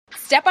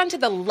Step onto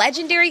the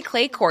legendary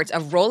clay courts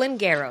of Roland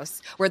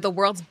Garros, where the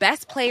world's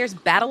best players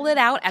battle it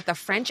out at the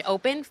French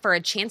Open for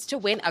a chance to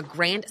win a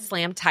Grand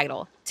Slam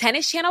title.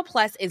 Tennis Channel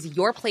Plus is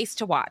your place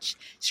to watch.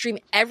 Stream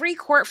every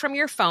court from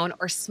your phone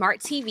or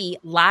smart TV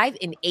live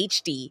in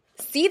HD.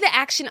 See the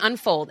action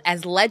unfold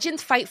as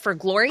legends fight for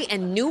glory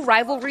and new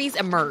rivalries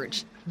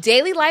emerge.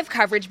 Daily live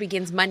coverage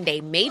begins Monday,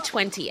 May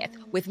 20th,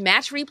 with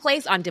match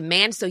replays on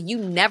demand so you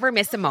never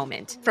miss a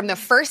moment. From the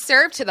first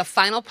serve to the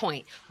final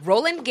point,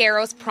 Roland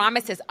Garros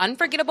promises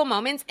unforgettable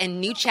moments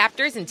and new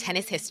chapters in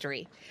tennis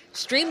history.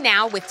 Stream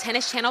now with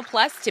Tennis Channel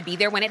Plus to be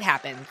there when it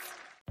happens.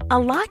 A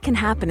lot can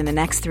happen in the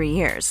next 3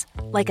 years.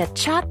 Like a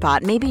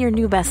chatbot may be your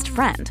new best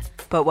friend.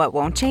 But what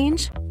won't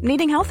change?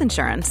 Needing health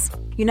insurance.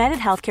 United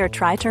Healthcare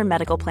Tri-Term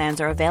Medical Plans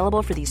are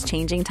available for these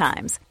changing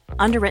times.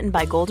 Underwritten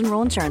by Golden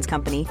Rule Insurance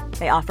Company,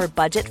 they offer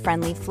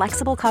budget-friendly,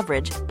 flexible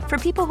coverage for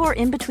people who are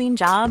in between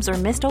jobs or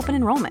missed open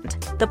enrollment.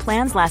 The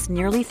plans last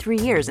nearly 3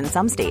 years in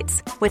some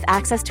states, with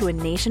access to a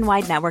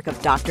nationwide network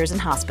of doctors and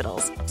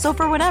hospitals. So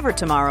for whatever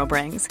tomorrow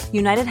brings,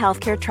 United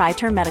Healthcare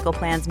Tri-Term Medical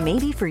Plans may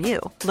be for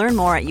you. Learn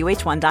more at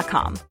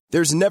uh1.com.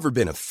 There's never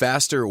been a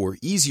faster or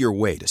easier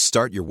way to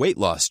start your weight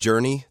loss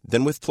journey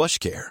than with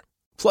PlushCare.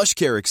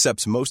 PlushCare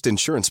accepts most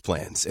insurance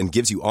plans and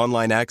gives you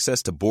online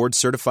access to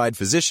board-certified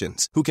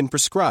physicians who can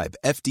prescribe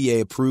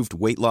FDA-approved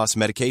weight loss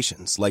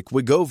medications like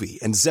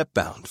Wegovy and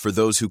Zepbound for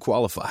those who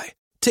qualify.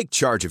 Take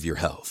charge of your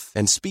health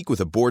and speak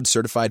with a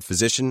board-certified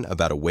physician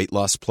about a weight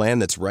loss plan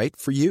that's right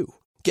for you.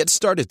 Get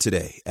started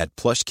today at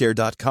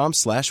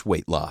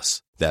plushcare.com/weightloss.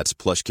 That's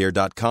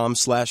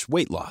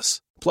plushcare.com/weightloss.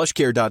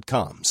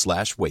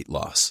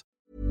 plushcare.com/weightloss.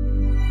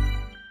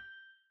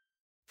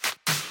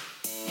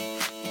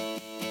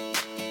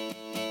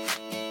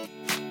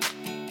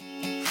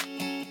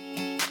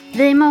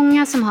 Vi är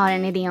många som har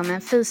en idé om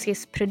en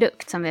fysisk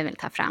produkt som vi vill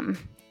ta fram.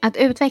 Att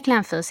utveckla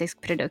en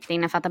fysisk produkt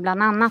innefattar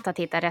bland annat att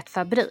hitta rätt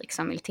fabrik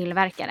som vill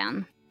tillverka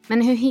den.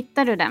 Men hur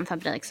hittar du den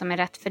fabrik som är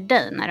rätt för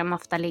dig när de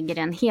ofta ligger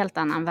i en helt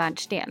annan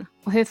världsdel?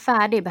 Och hur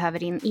färdig behöver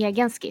din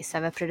egen skiss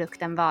över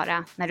produkten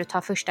vara när du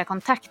tar första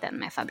kontakten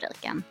med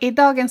fabriken? I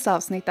dagens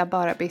avsnitt av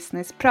Bara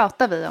Business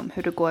pratar vi om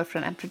hur du går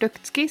från en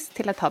produktskiss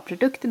till att ha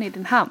produkten i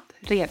din hand,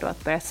 redo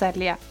att börja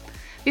sälja.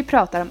 Vi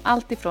pratar om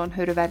allt ifrån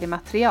hur du väljer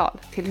material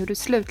till hur du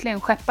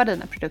slutligen skeppar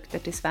dina produkter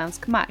till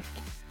svensk mark.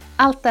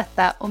 Allt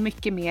detta och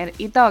mycket mer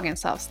i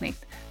dagens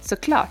avsnitt.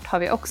 Såklart har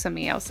vi också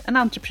med oss en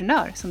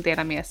entreprenör som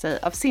delar med sig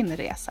av sin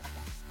resa.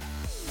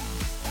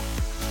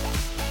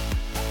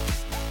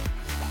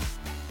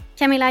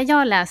 Camilla,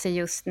 jag läser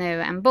just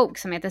nu en bok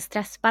som heter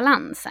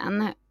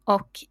Stressbalansen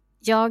och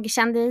jag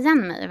kände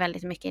igen mig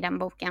väldigt mycket i den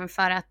boken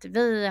för att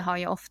vi har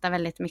ju ofta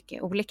väldigt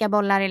mycket olika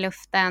bollar i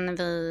luften.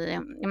 Vi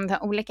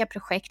har olika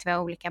projekt, vi har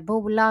olika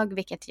bolag,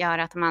 vilket gör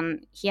att man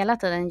hela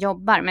tiden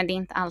jobbar. Men det är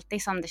inte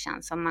alltid som det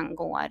känns som man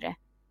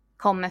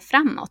kommer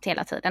framåt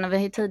hela tiden. Och vi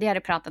har ju tidigare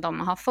pratat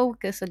om att ha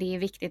fokus och det är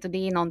viktigt och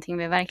det är någonting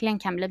vi verkligen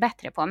kan bli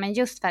bättre på. Men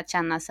just för att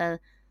känna sig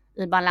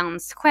i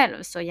balans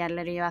själv så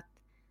gäller det ju att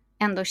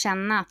ändå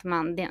känna att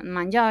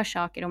man gör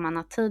saker och man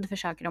har tid för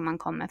saker och man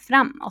kommer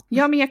framåt.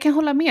 Ja, men jag kan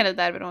hålla med dig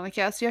där,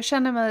 Veronica. Alltså, jag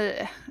känner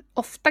mig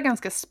ofta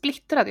ganska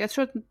splittrad. Jag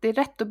tror att det är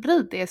rätt att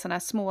bli det i sådana här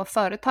små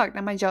företag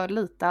när man gör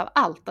lite av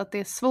allt. Att det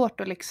är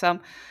svårt att liksom,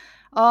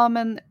 ja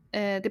men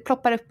det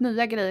ploppar upp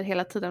nya grejer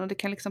hela tiden och det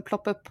kan liksom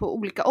ploppa upp på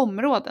olika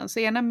områden. Så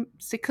ena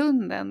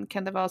sekunden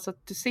kan det vara så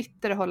att du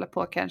sitter och håller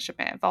på kanske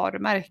med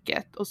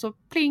varumärket och så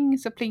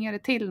plingar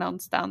det till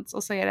någonstans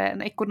och så är det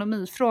en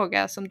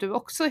ekonomifråga som du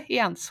också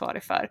är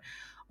ansvarig för.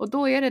 Och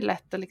då är det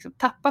lätt att liksom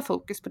tappa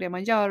fokus på det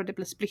man gör och det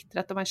blir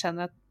splittrat och man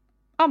känner att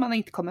man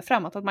inte kommer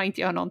framåt, att man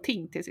inte gör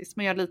någonting till sist.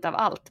 Man gör lite av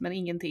allt men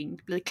ingenting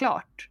blir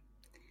klart.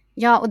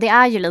 Ja, och det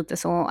är ju lite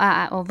så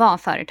att vara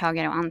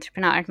företagare och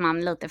entreprenör, att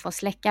man lite får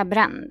släcka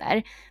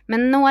bränder.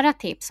 Men några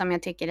tips som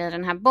jag tycker i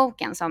den här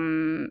boken som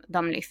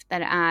de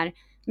lyfter är,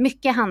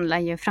 mycket handlar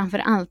ju framför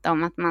allt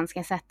om att man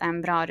ska sätta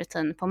en bra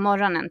rutin på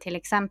morgonen. Till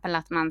exempel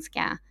att man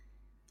ska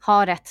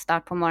ha rätt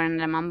start på morgonen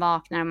när man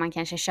vaknar och man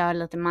kanske kör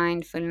lite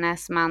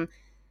mindfulness, man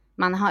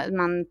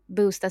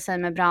boostar sig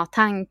med bra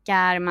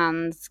tankar,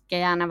 man ska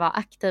gärna vara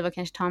aktiv och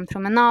kanske ta en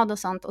promenad och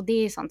sånt. Och det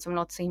är ju sånt som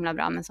låter så himla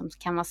bra men som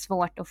kan vara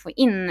svårt att få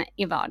in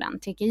i vardagen,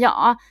 tycker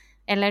jag.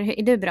 Eller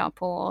är du bra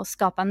på att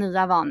skapa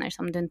nya vanor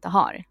som du inte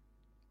har?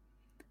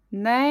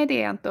 Nej,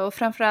 det är jag inte. Och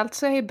framförallt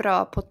så är jag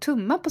bra på att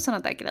tumma på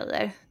sådana där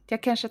grejer.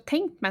 Jag kanske har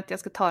tänkt mig att jag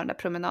ska ta den där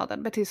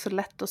promenaden, men det är så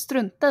lätt att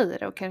strunta i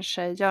det och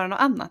kanske göra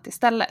något annat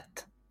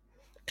istället.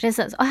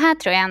 Precis, och här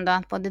tror jag ändå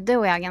att både du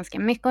och jag har ganska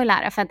mycket att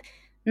lära. För att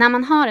när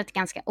man har ett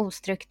ganska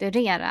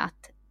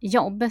ostrukturerat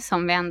jobb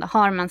som vi ändå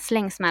har, man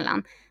slängs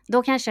mellan,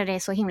 då kanske det är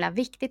så himla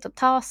viktigt att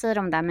ta sig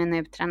de där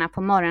minuterna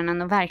på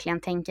morgonen och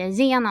verkligen tänka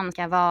igenom,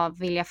 vad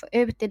vill jag få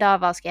ut idag,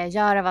 vad ska jag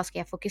göra, vad ska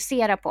jag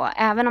fokusera på.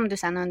 Även om du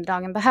sen under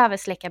dagen behöver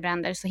släcka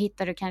bränder så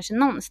hittar du kanske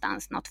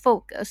någonstans något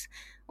fokus.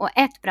 Och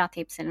ett bra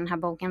tips i den här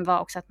boken var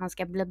också att man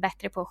ska bli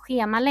bättre på att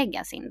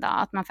schemalägga sin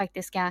dag, att man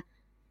faktiskt ska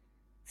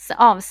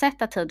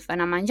avsätta tid för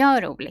när man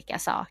gör olika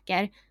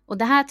saker. Och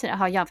det här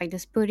har jag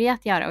faktiskt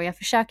börjat göra och jag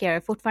försöker göra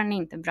det fortfarande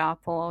inte bra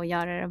på att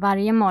göra det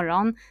varje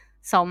morgon.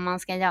 som man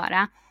ska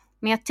göra.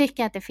 Men jag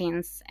tycker att det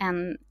finns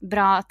en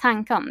bra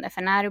tanke om det.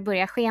 För när du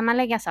börjar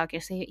schemalägga saker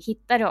så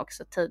hittar du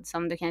också tid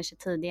som du kanske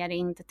tidigare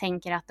inte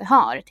tänker att du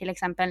har. Till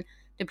exempel,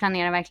 du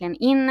planerar verkligen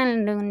in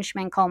en lunch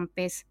med en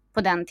kompis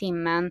på den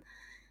timmen.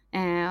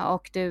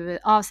 Och du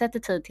avsätter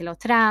tid till att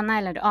träna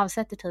eller du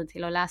avsätter tid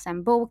till att läsa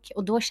en bok.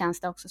 Och då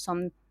känns det också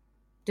som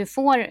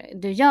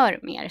du gör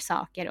mer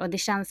saker. Och det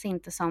känns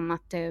inte som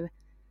att du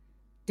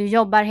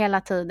jobbar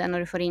hela tiden och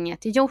du får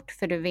inget gjort,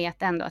 för du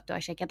vet ändå att du har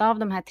checkat av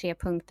de här 3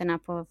 punkterna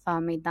på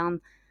förmiddagen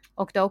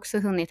och du har också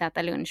hunnit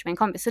äta lunch med en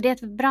kompis. Så det är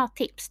ett bra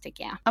tips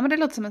tycker jag. Ja, men det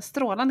låter som en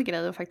strålande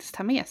grej att faktiskt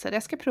ta med sig.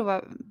 Jag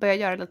ska börja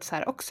göra lite så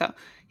här också.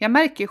 Jag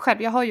märker ju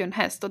själv, jag har ju en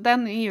häst och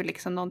den är ju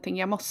liksom någonting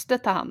jag måste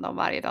ta hand om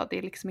varje dag. Det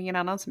är liksom ingen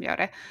annan som gör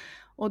det.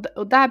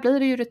 Och där blir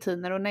det ju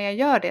rutiner och när jag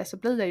gör det så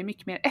blir jag ju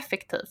mycket mer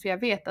effektiv. För jag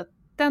vet att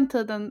den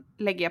tiden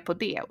lägger jag på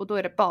det och då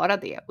är det bara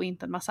det och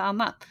inte en massa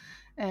annat.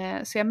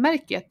 Så jag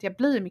märker att jag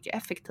blir mycket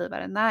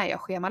effektivare när jag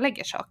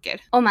schemalägger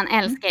saker. Och man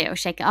älskar ju att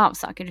checka av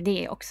saker.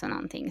 Det är också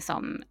någonting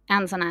som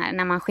en sån här,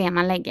 när man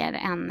schemalägger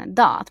en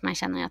dag, att man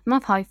känner att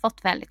man har ju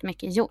fått väldigt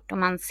mycket gjort och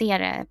man ser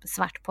det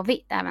svart på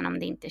vitt, även om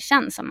det inte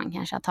känns som man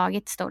kanske har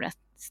tagit stora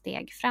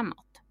steg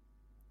framåt.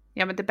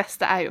 Ja, men det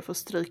bästa är ju att få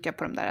stryka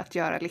på de där att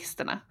göra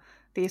listorna.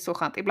 Det är så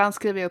skönt. Ibland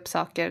skriver jag upp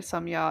saker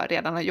som jag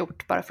redan har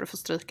gjort bara för att få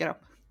stryka dem.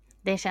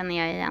 Det känner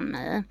jag igen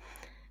mig i.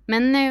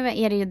 Men nu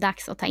är det ju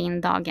dags att ta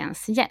in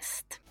dagens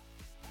gäst.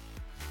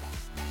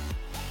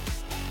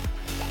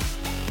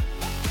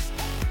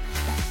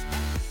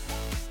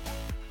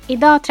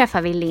 Idag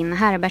träffar vi Linn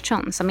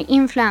Herbertsson som är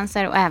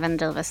influencer och även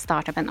driver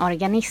startupen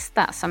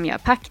Organista som gör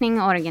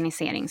packning och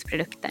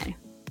organiseringsprodukter.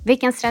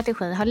 Vilken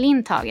strategi har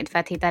Linn tagit för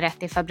att hitta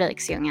rätt i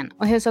fabriksdjungeln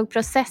och hur såg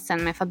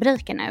processen med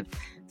fabriken ut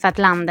för att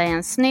landa i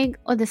en snygg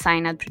och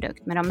designad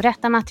produkt med de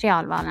rätta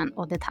materialvalen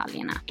och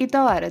detaljerna?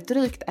 Idag är det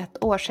drygt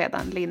 1 år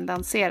sedan Linn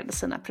lanserade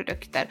sina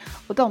produkter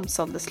och de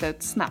sålde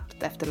slut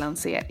snabbt efter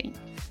lansering.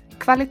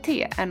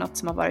 Kvalitet är något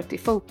som har varit i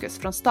fokus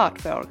från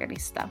start för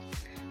Organista.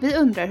 Vi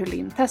undrar hur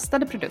Linn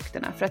testade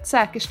produkterna för att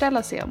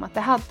säkerställa sig om att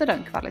det hade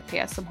den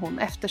kvalitet som hon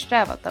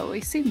eftersträvade och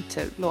i sin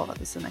tur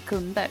lovade sina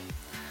kunder.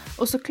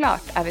 Och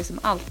såklart är vi som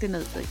alltid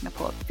nyfikna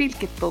på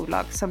vilket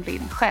bolag som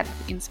Linn själv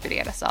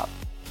inspireras av.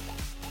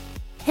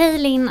 Hej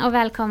Linn och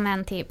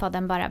välkommen till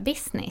podden Bara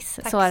Business.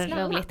 Tack så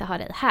snälla. Roligt att ha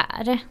dig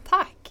här.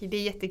 Tack, det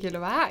är jättekul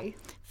att vara här.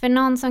 För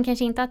någon som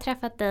kanske inte har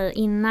träffat dig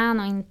innan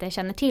och inte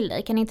känner till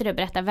dig, kan inte du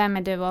berätta vem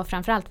är du och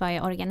framförallt vad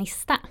är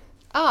Organista?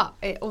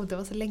 Det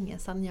var så länge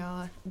sedan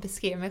jag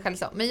beskrev mig själv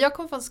så. Men jag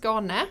kommer från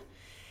Skåne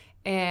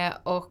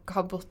och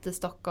har bott i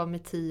Stockholm i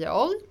 10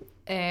 år.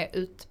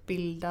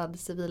 Utbildad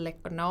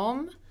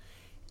civilekonom.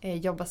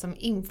 Jobbar som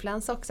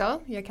influencer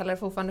också. Jag kallar det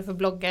fortfarande för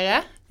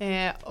bloggare.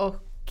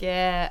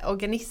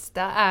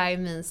 Organista är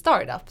min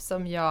startup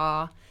som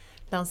jag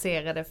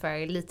lanserade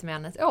för lite mer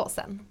än 1 år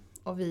sedan.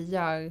 Och vi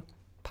gör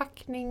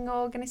packning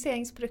och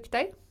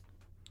organiseringsprodukter.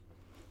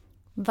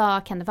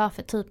 Vad kan det vara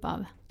för typ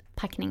av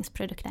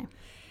packningsprodukter?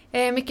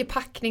 Mycket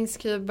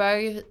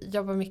packningskuber,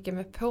 jobbar mycket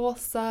med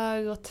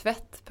påsar och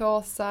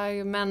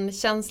tvättpåsar, men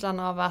känslan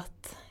av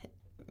att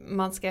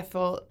man ska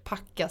få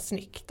packa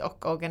snyggt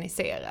och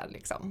organisera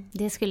liksom.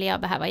 Det skulle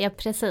jag behöva. Jag har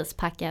precis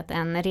packat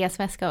en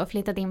resväska och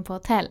flyttat in på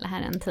hotell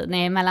här en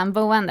tid mellan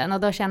boenden och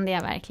då kände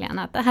jag verkligen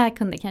att det här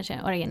kunde kanske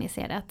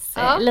organiserats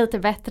lite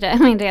bättre,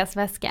 min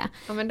resväska.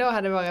 Ja, men då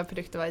hade våra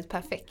produkter varit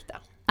perfekta.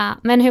 Ja,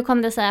 men hur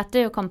kom det sig att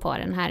du kom på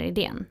den här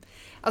idén?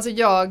 Alltså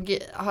jag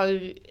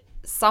har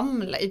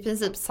i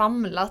princip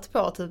samlat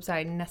på typ så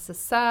här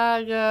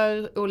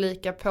necessärer,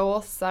 olika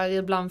påsar,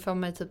 ibland får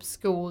man typ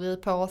skor i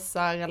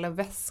påsar eller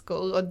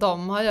väskor och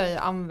de har jag ju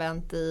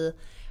använt i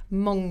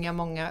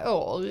många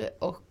år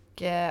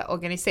och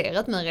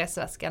organiserat min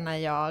resväska när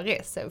jag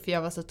reser för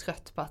jag var så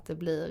trött på att det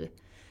blir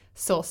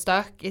så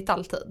stökigt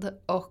alltid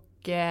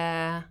och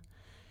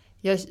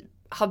jag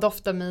hade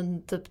ofta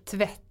min typ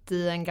tvätt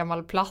i en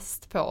gammal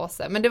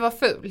plastpåse. Men det var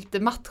fult, det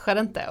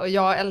matchade inte. Och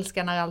jag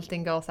älskar när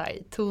allting går så här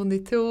ton i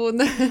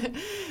ton.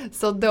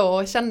 Så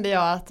då kände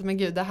jag att men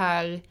gud, det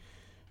här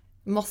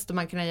måste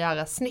man kunna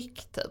göra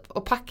snyggt typ.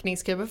 Och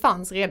packningskuber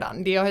fanns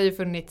redan. Det har ju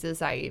funnits i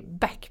så här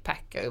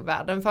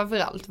backpackervärlden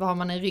framförallt. Vad har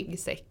man en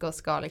ryggsäck och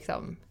ska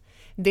liksom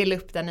dela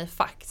upp den i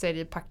fack så är det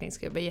ju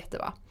packningskuber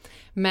jättebra.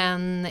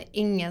 Men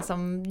ingen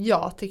som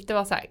jag tyckte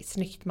var så här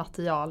snyggt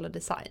material och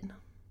design.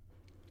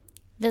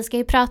 Vi ska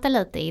ju prata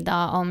lite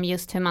idag om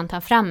just hur man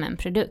tar fram en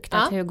produkt.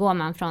 Att hur går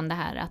man från det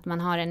här att man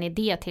har en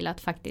idé till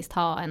att faktiskt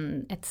ha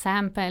ett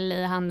sample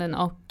i handen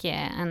och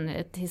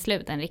till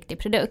slut en riktig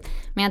produkt.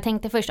 Men jag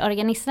tänkte först,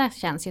 Organista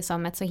känns ju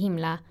som ett så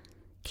himla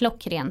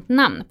klockrent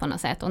namn på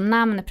något sätt. Och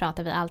namn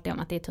pratar vi alltid om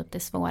att det är typ det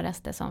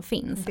svåraste som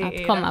finns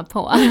att komma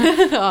på.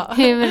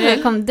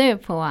 Hur kom du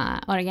på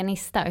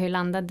Organista och hur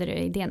landade du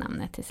i det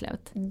namnet till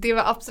slut? Det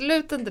var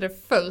absolut inte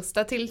det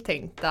första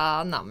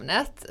tilltänkta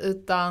namnet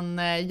utan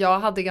jag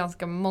hade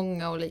ganska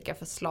många olika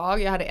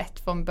förslag. Jag hade ett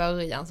från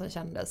början som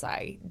kände så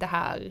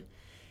här,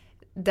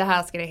 det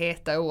här ska det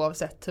heta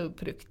oavsett hur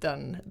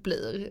produkten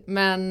blir.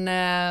 Men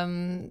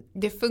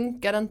det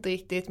funkade inte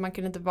riktigt, man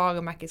kunde inte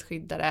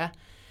varumärkesskydda det.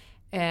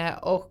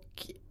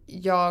 Och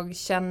jag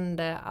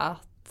kände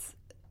att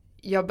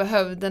jag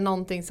behövde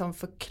någonting som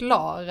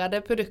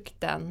förklarade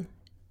produkten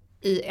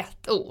i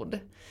ett ord.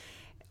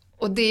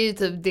 Och det är ju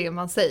typ det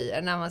man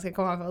säger när man ska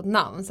komma på ett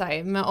namn. Så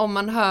här. Men om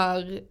man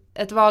hör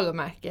ett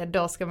varumärke,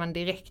 då ska man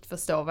direkt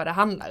förstå vad det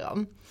handlar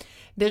om.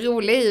 Det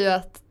roliga är ju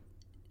att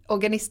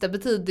Organista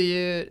betyder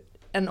ju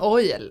en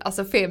orgel,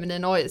 alltså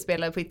feminin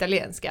orgelspelare på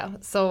italienska.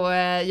 Så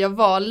jag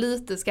var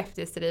lite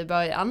skeptisk till det i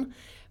början.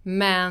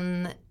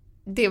 Men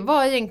det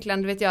var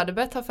egentligen, jag hade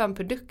börjat ta fram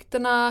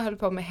produkterna, höll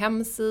på med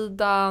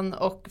hemsidan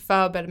och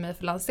förberedde mig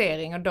för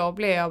lansering. Och då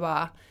blev jag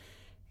bara,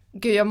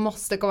 gud jag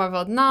måste komma på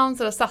ett namn.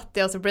 Så då satt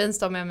jag och så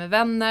brainstormade jag med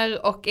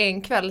vänner. Och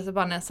en kväll så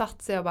bara när jag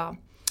satt så jag bara,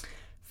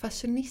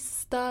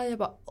 fashionista, jag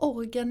bara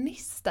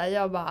organista,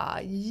 jag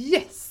bara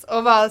yes!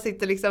 Och bara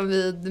sitter liksom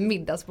vid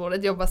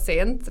middagsbordet, jobbar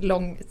sent,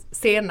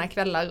 sena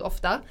kvällar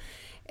ofta.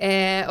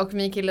 Och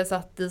min kille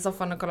satt i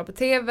soffan och kollade på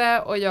tv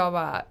och jag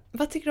bara,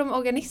 vad tycker du om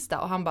organista?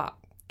 Och han bara,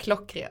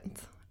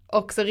 klockrent.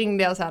 Och så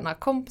ringde jag så här några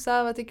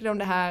kompisar, vad tycker du om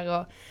det här?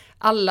 Och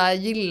alla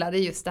gillade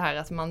just det här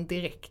att man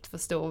direkt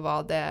förstår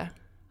vad det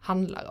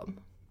handlar om.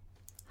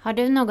 Har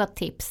du något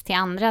tips till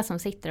andra som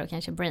sitter och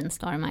kanske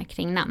brainstormar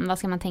kring namn? Vad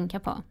ska man tänka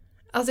på?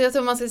 Alltså jag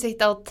tror man ska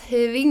sitta och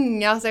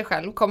tvinga sig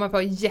själv, komma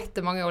på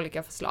jättemånga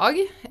olika förslag.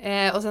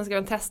 Och sen ska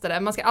man testa det.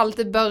 Man ska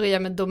alltid börja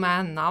med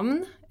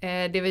domännamn.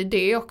 Det var ju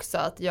det också,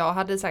 att jag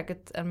hade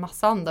säkert en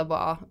massa andra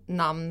bra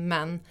namn,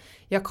 men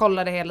jag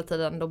kollade hela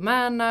tiden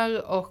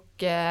domäner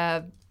och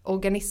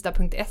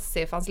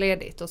organista.se fanns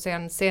ledigt och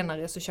sen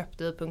senare så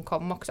köpte vi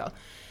 .com också.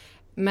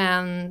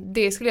 Men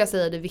det skulle jag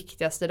säga är det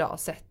viktigaste idag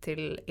sett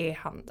till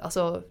e-handel.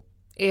 Alltså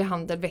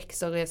e-handel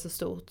växer och är så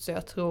stort så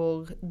jag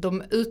tror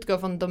de utgår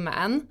från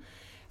domän.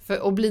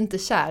 Och bli inte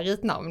kär i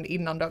ett namn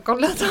innan du har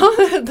kollat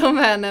om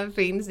domänen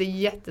finns. Det är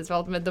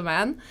jättesvårt med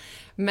domän.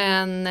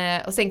 Men,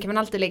 och sen kan man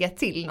alltid lägga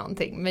till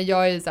någonting. Men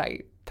jag är så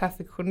här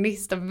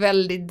perfektionist och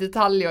väldigt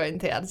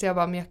detaljorienterad. Så jag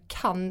bara, men jag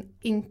kan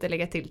inte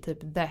lägga till typ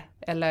det.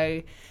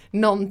 Eller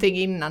någonting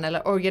innan.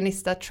 Eller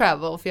Organista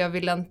Travel. För jag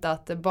vill inte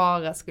att det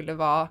bara skulle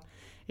vara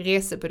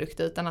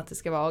reseprodukter utan att det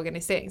ska vara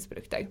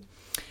organiseringsprodukter.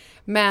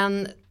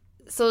 Men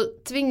så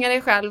tvinga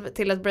dig själv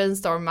till att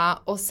brainstorma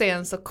och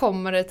sen så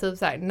kommer det typ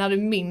så här, när du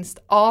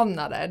minst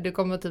anar det, du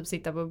kommer typ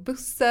sitta på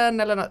bussen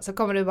eller något, så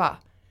kommer du bara,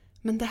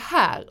 men det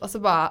här, och så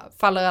bara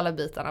faller alla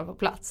bitarna på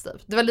plats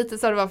typ. Det var lite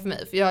så det var för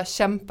mig, för jag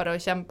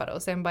kämpade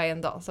och sen bara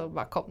en dag så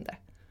bara kom det.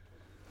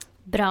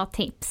 Bra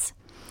tips.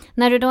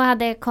 När du då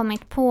hade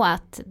kommit på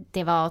att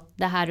det var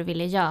det här du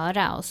ville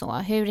göra och så,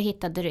 hur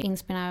hittade du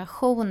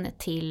inspiration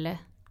till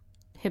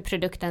hur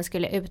produkten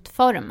skulle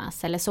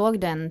utformas? Eller såg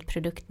du en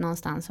produkt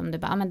någonstans som du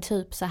bara, men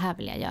typ så här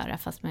vill jag göra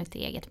fast med ett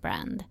eget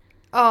brand?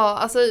 Ja,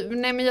 alltså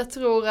nej men jag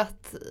tror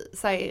att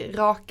så här,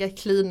 raka,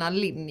 klina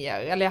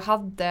linjer. Eller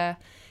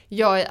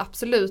jag är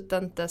absolut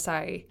inte så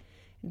här,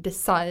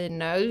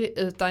 designer,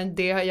 utan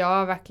det har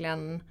jag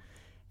verkligen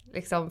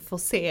liksom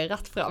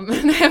forcerat fram.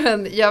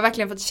 Jag har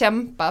verkligen fått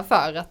kämpa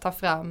för att ta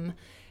fram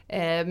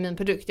min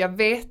produkt. Jag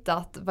vet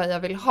att vad jag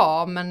vill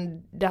ha,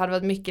 men det hade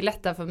varit mycket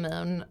lättare för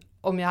mig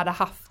om jag hade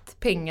haft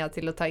pengar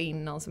till att ta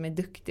in någon som är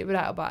duktig på det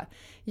här och bara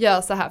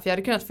gör så här. För jag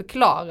hade kunnat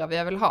förklara vad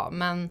jag vill ha,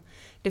 men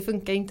det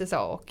funkar inte så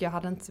och jag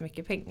hade inte så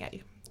mycket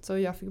pengar. Så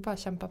jag fick bara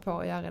kämpa på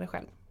och göra det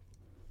själv.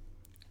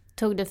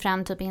 Tog du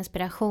fram typ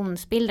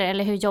inspirationsbilder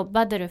eller hur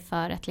jobbade du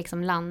för att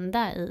liksom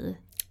landa i?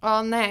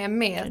 Ja, nej,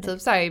 med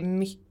typ så här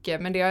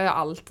mycket, men det har jag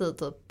alltid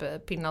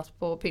typ pinnat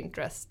på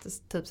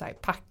Pinterest. Typ så här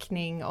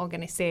packning,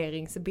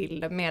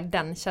 organiseringsbilder med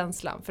den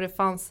känslan. För det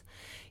fanns,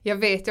 jag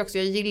vet ju också,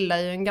 jag gillar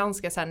ju en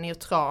ganska så här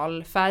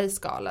neutral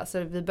färgskala.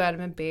 Så vi började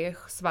med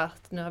beige,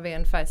 svart, nu har vi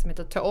en färg som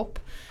heter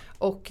taupe.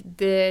 Och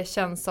det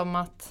känns som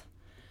att,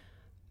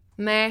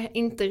 nej,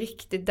 inte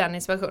riktigt den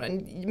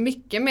inspirationen.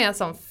 Mycket mer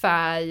som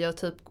färg och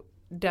typ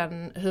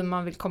hur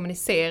man vill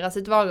kommunicera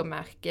sitt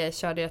varumärke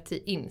körde jag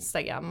till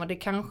Instagram. Och det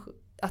kanske,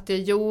 att jag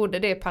gjorde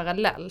det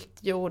parallellt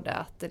gjorde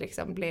att det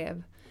liksom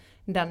blev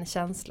den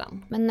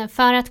känslan. Men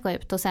för att gå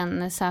ut och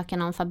sen söka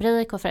någon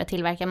fabrik och för att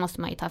tillverka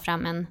måste man ju ta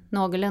fram en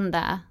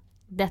någorlunda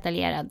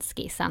detaljerad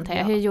skiss, antar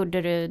jag. Ja. Hur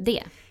gjorde du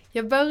det?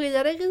 Jag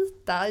började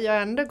rita, jag har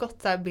ändå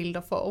gått så här bild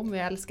och form,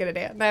 jag älskade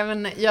det. Nej,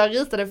 men jag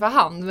ritade för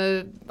hand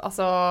med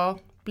alltså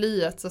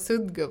blyerts och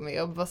suddgummi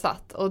och bara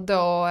satt. Och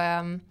då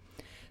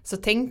så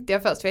tänkte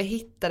jag först, för jag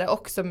hittade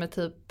också med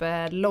typ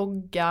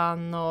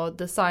loggan och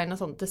design och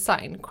sånt,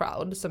 Design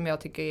Crowd, som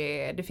jag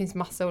tycker det finns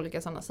massa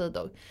olika sådana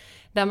sidor.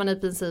 Där man i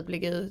princip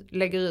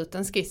lägger ut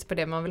en skiss på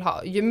det man vill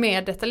ha. Ju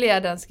mer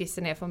detaljerad den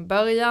skissen är från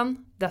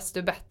början,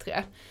 desto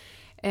bättre.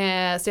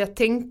 Så jag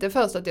tänkte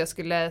först att jag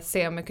skulle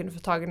se om jag kunde få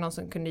tag i någon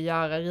som kunde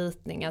göra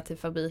ritningar till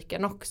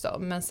fabriken också.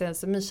 Men sen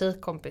så min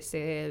tjejkompis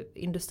är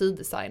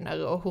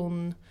industridesigner och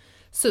hon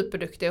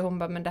superduktig och hon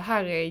bara, men det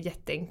här är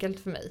jätteenkelt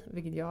för mig.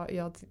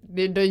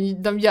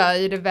 Vilket de gör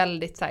ju det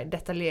väldigt så här,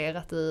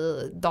 detaljerat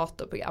i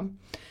datorprogram.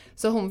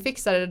 Så hon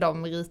fixade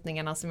de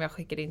ritningarna som jag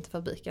skickade in till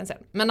fabriken sen.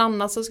 Men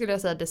annars så skulle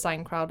jag säga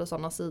Design Crowd och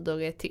sådana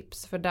sidor är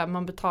tips. För där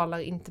man betalar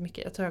inte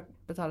mycket. Jag tror jag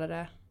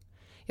betalade,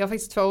 jag har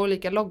faktiskt 2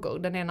 olika loggor.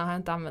 Den ena har jag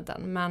inte använt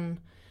än. Men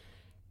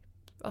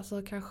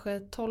alltså kanske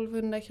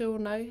 1200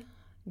 kronor.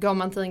 Går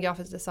man till en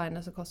grafisk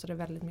designer så kostar det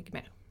väldigt mycket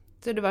mer.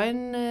 Så det var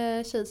en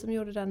tjej som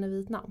gjorde den i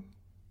Vietnam.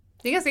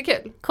 Det är ganska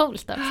kul.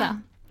 Coolt också.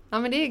 Ja,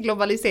 men det är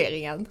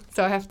globaliseringen.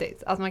 Så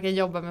häftigt. Att man kan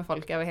jobba med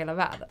folk över hela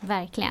världen.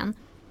 Verkligen.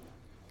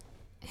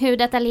 Hur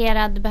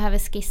detaljerad behöver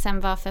skissen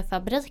vara för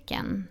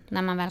fabriken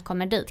när man väl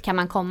kommer dit? Kan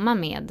man komma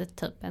med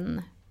typ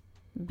en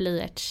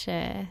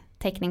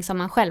blyertsteckning som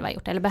man själv har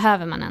gjort? Eller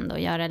behöver man ändå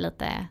göra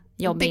lite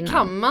jobb innan? Det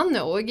kan man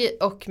nog,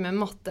 och med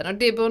måtten. Och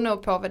det beror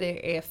nog på vad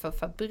det är för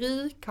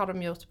fabrik. Har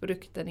de gjort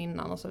produkten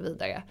innan och så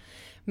vidare.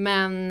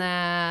 Men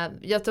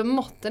jag tror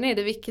måtten är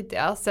det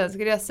viktiga. Sen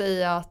skulle jag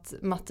säga att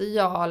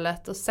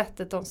materialet och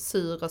sättet de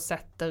syr och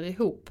sätter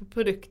ihop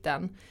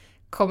produkten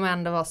kommer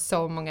ändå vara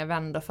så många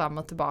vändor fram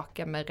och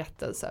tillbaka med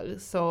rättelser.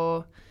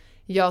 Så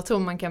jag tror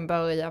man kan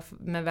börja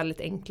med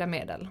väldigt enkla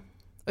medel.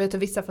 Och jag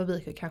tror vissa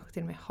fabriker kanske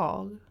till och med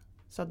har,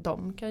 så att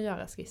de kan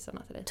göra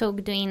skisserna till dig.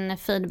 Tog du in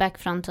feedback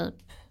från typ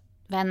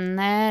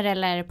vänner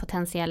eller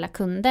potentiella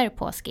kunder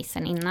på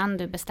skissen innan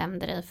du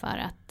bestämde dig för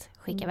att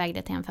skicka iväg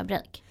det till en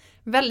fabrik?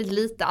 Väldigt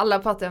lite. Alla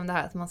pratar om det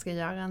här att man ska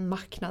göra en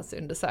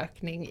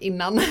marknadsundersökning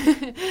innan,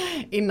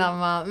 innan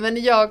man...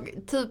 Men jag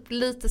typ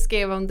lite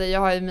skrev om det. Jag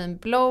har ju min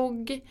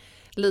blogg,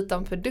 lite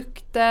om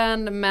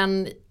produkten,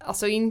 men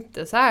alltså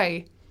inte så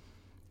här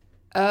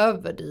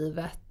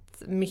överdrivet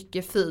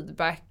mycket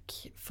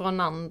feedback från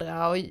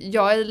andra. Och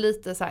jag är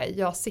lite så här,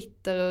 jag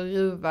sitter och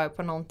ruvar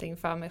på någonting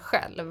för mig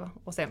själv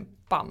och sen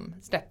bam,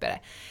 släpper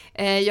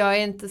det. Jag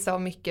är inte så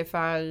mycket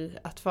för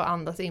att få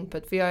andras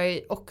input, för jag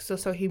är också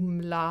så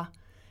himla...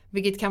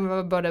 Vilket kan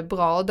vara både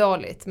bra och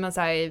dåligt. Men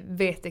så här,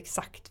 vet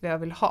exakt vad jag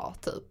vill ha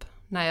typ.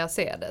 När jag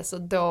ser det. Så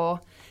då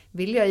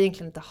vill jag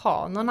egentligen inte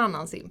ha någon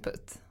annans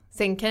input.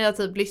 Sen kan jag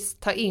typ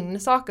ta in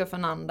saker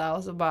från andra.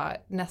 Och så bara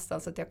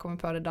nästan så att jag kommer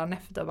på det dagen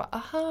efter. Och bara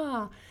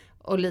aha.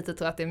 Och lite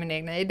tror att det är min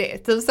egna idé.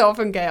 Typ så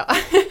funkar jag.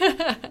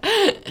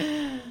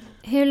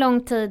 Hur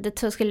lång tid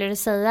skulle du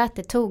säga att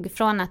det tog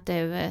från att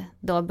du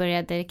då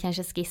började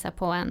kanske skissa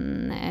på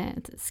en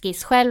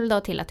skiss själv då,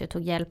 till att du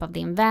tog hjälp av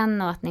din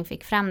vän och att ni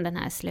fick fram den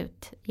här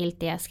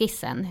slutgiltiga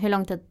skissen? Hur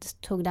lång tid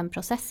tog den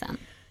processen?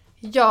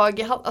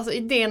 Alltså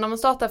idén om att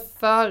starta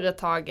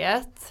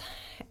företaget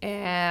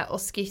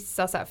och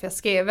skissa så här, för jag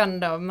skrev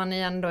ändå, man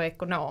är ändå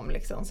ekonom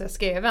liksom, så jag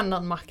skrev ändå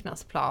en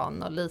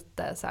marknadsplan och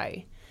lite så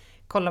här,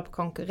 kolla på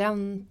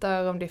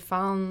konkurrenter om det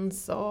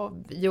fanns och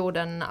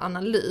gjorde en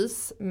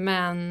analys.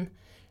 Men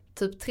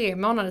typ 3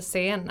 månader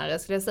senare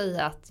skulle jag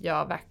säga att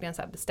jag verkligen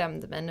så här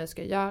bestämde mig, nu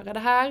ska jag göra det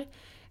här.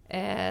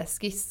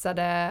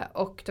 Skissade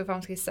och tog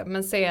fram skisser.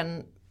 Men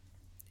sen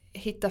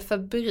hitta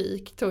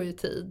fabrik tog ju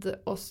tid.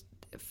 Och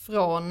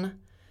från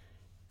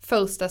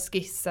första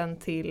skissen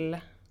till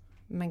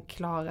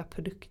klara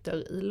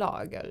produkter i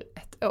lager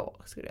 1 år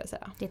skulle jag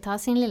säga. Det tar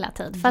sin lilla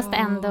tid, fast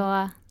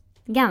ändå...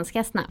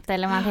 Ganska snabbt,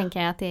 eller man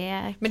tänker att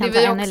det men kan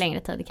det ta ännu längre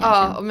tid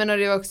kanske. Ja, men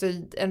det var också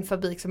en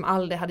fabrik som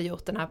aldrig hade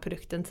gjort den här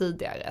produkten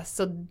tidigare.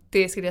 Så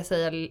det skulle jag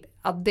säga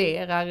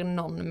adderar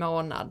någon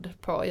månad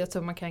på. Jag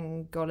tror man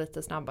kan gå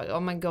lite snabbare.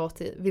 Om man går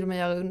till, vill man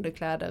göra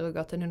underkläder och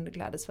gå till en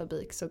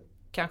underklädesfabrik så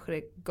kanske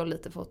det går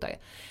lite fortare.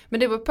 Men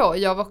det var på,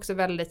 jag var också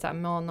väldigt så här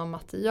mån om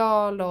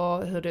material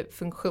och hur det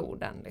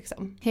funktionen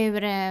liksom.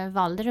 Hur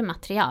valde du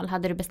material?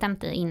 Hade du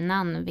bestämt dig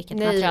innan vilket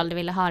material du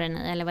ville ha den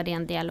i? Eller var det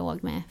en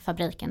dialog med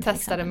fabriken?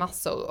 Testade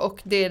massor,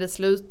 och det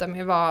slutade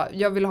med var,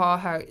 jag vill ha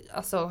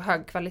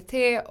hög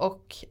kvalitet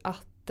och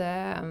att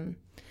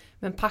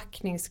men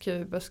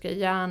packningskuber ska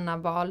gärna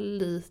vara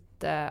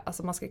lite,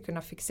 alltså man ska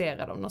kunna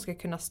fixera dem, de ska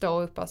kunna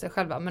stå upp av sig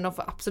själva, men de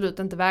får absolut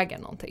inte väga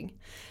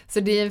någonting. Så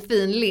det är en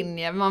fin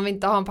linje, man vill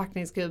inte ha en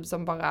packningskub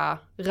som bara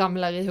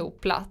ramlar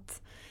ihop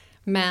platt.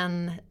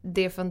 Men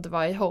det får inte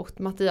vara i hårt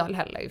material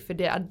heller, för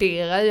det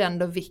adderar ju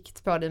ändå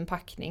vikt på din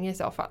packning i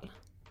så fall.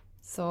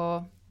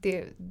 Så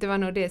det var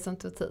nog det som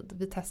tog tid.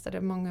 Vi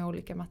testade många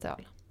olika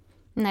material.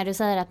 När du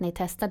säger att ni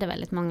testade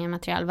väldigt många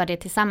material, var det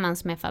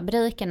tillsammans med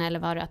fabriken eller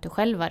var det att du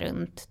själv var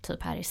runt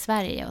typ här i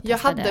Sverige och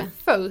testade? Jag hade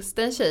först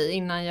en tjej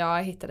innan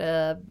jag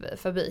hittade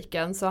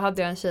fabriken, så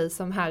hade jag en tjej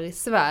som här i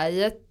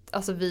Sverige,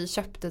 alltså vi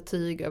köpte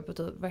tyger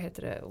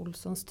på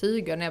Olssons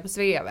tyger nere på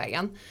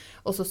Sveavägen,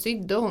 och så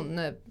sydde hon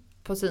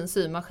på sin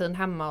symaskin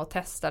hemma och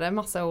testade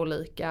massa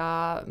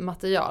olika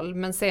material.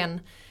 Men sen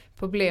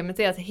problemet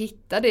är att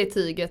hitta det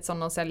tyget som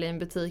de säljer i en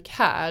butik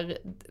här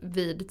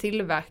vid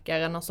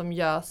tillverkaren och som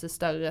görs i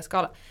större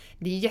skala.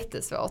 Det är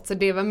jättesvårt. Så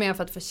det var mer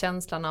för att få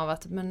känslan av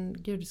att, men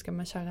gud, ska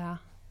man köra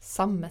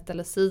sammet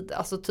eller sida,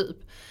 alltså typ.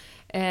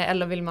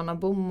 Eller vill man ha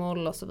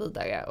bomull och så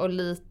vidare. Och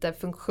lite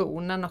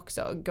funktionen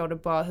också. Går det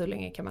bra? Hur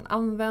länge kan man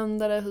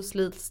använda det? Hur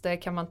slits det?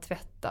 Kan man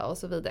tvätta? Och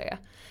så vidare.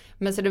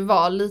 Men så det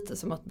var lite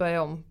som att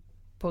börja om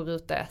på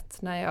ruta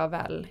 1 när jag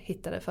väl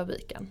hittade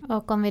fabriken.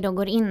 Och om vi då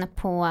går in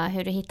på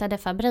hur du hittade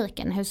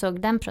fabriken, hur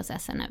såg den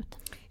processen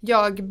ut?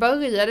 Jag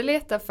började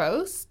leta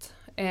först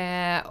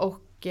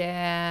och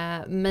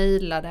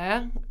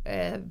mejlade,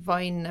 var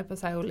inne på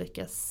så här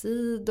olika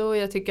sidor.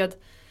 Jag tycker att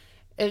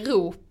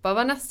Europa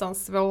var nästan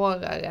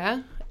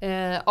svårare.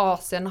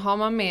 Asien har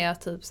man mer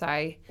typ så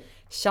här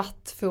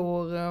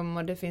chattforum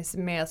och det finns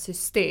mer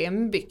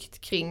system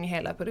byggt kring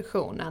hela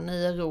produktionen.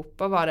 I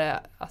Europa var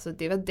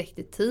det var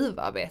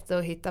detektivarbete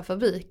att hitta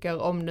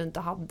fabriker om du inte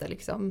hade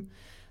liksom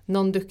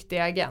någon duktig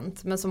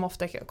agent, men som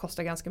ofta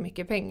kostar ganska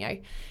mycket pengar.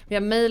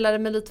 Jag mejlade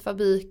med lite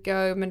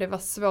fabriker, men det var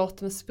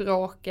svårt med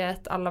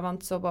språket, alla var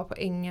inte så bra på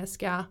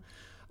engelska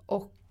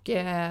och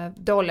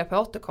dåliga på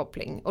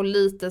återkoppling. Och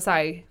lite så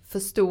här,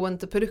 förstod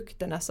inte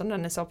produkten eftersom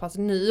den är så pass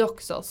ny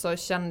också, så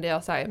kände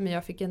jag så här, men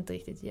jag fick inte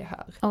riktigt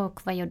gehör.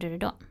 Och vad gjorde du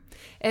då?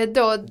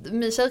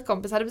 Min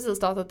tjejkompis hade precis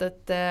startat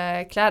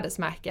ett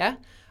klädesmärke.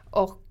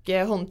 Och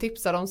hon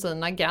tipsade om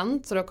sin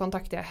agent, så då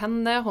kontaktade jag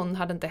henne. Hon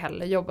hade inte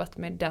heller jobbat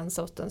med den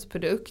sortens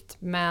produkt,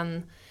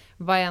 men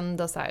var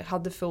ändå så här,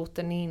 hade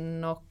foten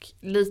in. Och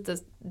lite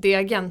det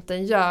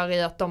agenten gör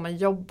är att de har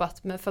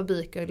jobbat med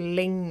fabriker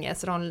länge,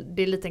 så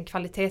det är lite en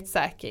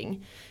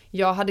kvalitetssäkring.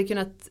 Jag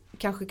hade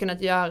kanske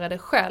kunnat göra det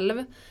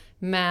själv,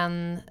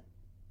 men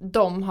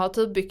de har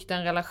typ byggt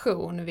en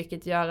relation,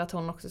 vilket gör att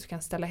hon också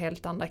kan ställa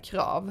helt andra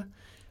krav.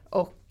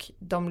 Och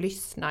de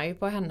lyssnar ju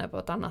på henne på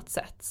ett annat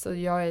sätt. Så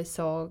jag är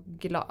så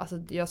glad. Alltså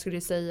jag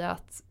skulle säga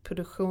att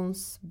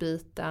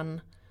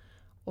produktionsbiten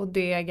och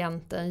det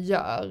agenten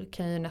gör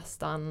kan ju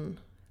nästan...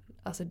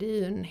 Alltså det är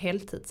ju en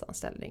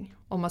heltidsanställning.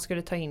 Om man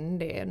skulle ta in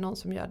det, någon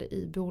som gör det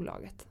i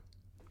bolaget.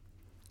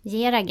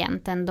 Ger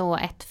agenten då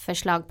ett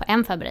förslag på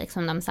en fabrik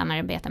som de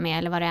samarbetar med?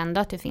 Eller var det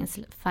ändå att det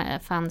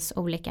fanns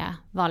olika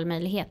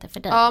valmöjligheter för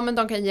dig? Ja, men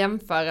de kan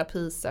jämföra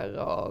priser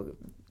och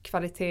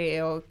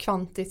kvalitet och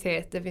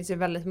kvantitet. Det finns ju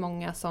väldigt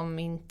många som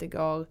inte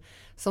går...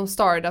 Som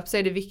startup så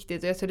är det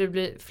viktigt. Och jag tror det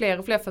blir fler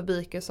och fler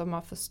fabriker som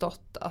har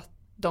förstått att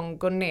de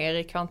går ner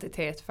i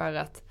kvantitet för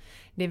att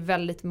det är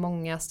väldigt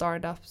många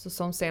startups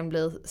som sen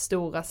blir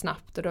stora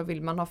snabbt och då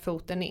vill man ha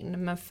foten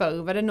in. Men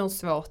förr var det nog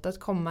svårt att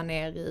komma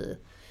ner i...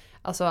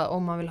 Alltså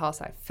om man vill ha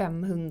så här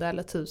 500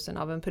 eller 1000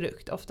 av en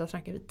produkt. Ofta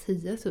snackar vi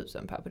 10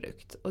 000 per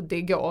produkt. Och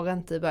det går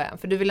inte i början.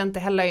 För du vill inte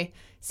heller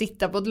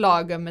sitta på ett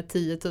lager med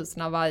 10 000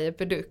 av varje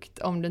produkt.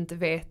 Om du inte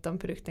vet om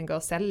produkten går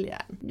att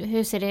sälja.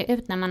 Hur ser det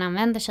ut när man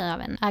använder sig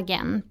av en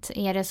agent?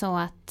 Är det så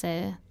att,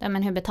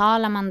 men hur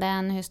betalar man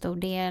den? Hur stor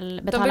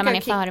del? Betalar man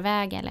i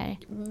förväg eller?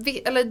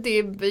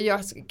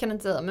 Jag kan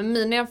inte säga. Men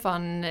min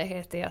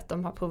erfarenhet är att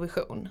de har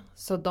provision.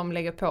 Så de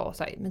lägger på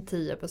sig med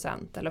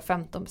 10% eller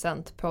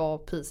 15% på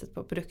priset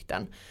på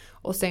produkten.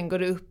 Och sen går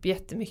det upp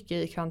jättemycket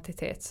i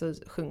kvantitet så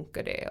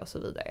sjunker det och så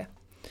vidare.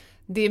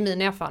 Det är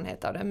min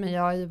erfarenhet av det, men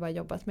jag har ju bara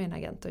jobbat med en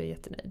agent och är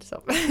jättenöjd.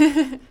 Så.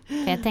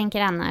 Jag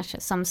tänker annars,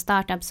 som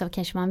startup så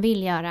kanske man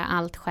vill göra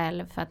allt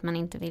själv för att man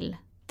inte vill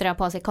dra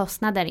på sig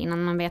kostnader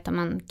innan man vet om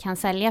man kan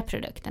sälja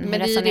produkten. Men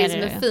det är det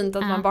som är fint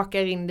att man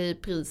bakar in det i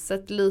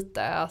priset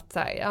lite. Att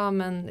säga, ja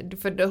men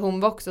för hon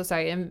var också så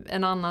här,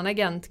 en annan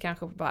agent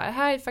kanske bara,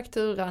 här är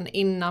fakturan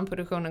innan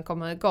produktionen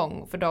kommer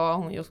igång. För då har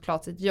hon gjort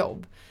klart sitt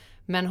jobb.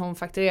 Men hon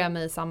fakturerar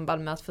mig i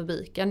samband med att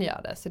fabriken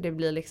gör det. Så det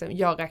blir liksom,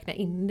 jag räknar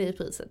in det i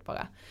priset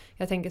bara.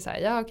 Jag tänker så här,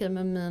 ja okej,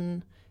 men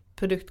min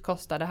produkt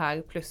kostar det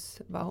här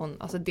plus vad hon...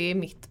 Alltså det är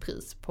mitt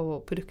pris på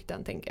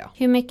produkten, tänker jag.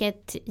 Hur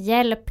mycket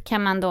hjälp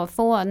kan man då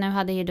få? Nu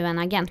hade ju du en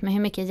agent, men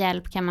hur mycket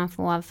hjälp kan man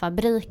få av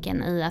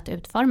fabriken i att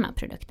utforma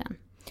produkten?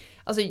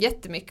 Alltså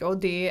jättemycket, och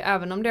det,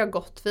 även om det har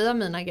gått via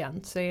min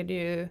agent så är det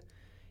ju...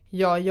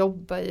 Jag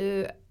jobbar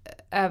ju,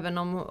 även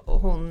om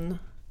hon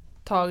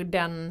tar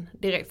den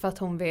direkt, för att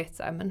hon vet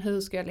så här, men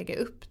hur ska jag lägga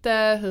upp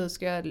det, hur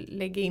ska jag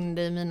lägga in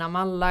det i mina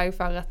mallar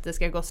för att det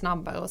ska gå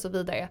snabbare och så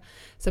vidare,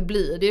 så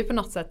blir det ju på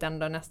något sätt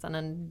ändå nästan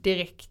en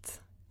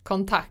direkt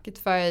kontakt,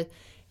 för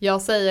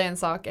jag säger en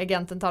sak,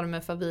 agenten tar det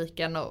med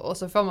fabriken och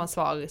så får man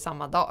svar i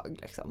samma dag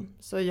liksom.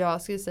 Så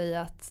jag skulle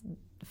säga att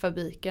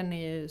fabriken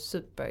är ju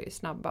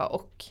supersnabba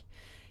och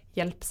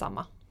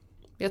hjälpsamma.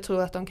 Jag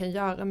tror att de kan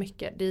göra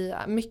mycket.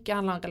 Mycket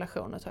handlar om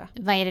relationer, tror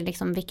jag. Vad är det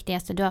liksom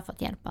viktigaste du har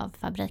fått hjälp av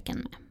fabriken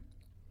med?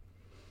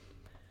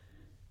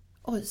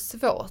 Oj,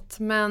 svårt.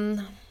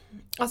 Men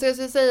alltså jag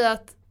skulle säga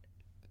att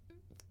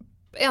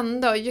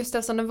ändå, just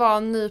eftersom det var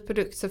en ny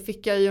produkt så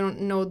fick jag ju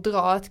nog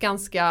dra ett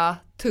ganska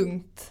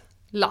tungt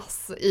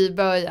lass i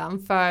början.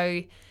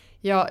 För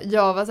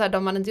jag var så här,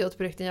 de hade inte gjort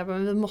produkten. Jag bara,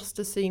 men vi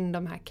måste sy in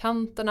de här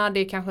kanterna.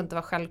 Det kanske inte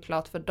var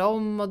självklart för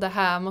dem. Och det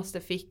här måste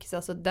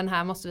fixas. Och den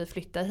här måste vi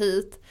flytta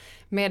hit.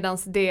 Medan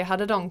det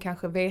hade de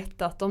kanske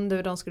vetat om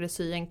de skulle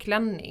sy en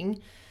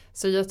klänning.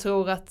 Så jag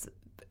tror att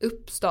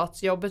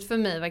uppstartsjobbet för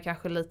mig var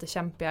kanske lite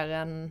kämpigare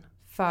än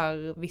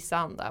för vissa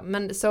andra.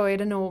 Men så är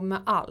det nog med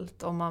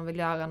allt om man vill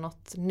göra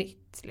något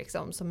nytt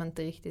liksom, som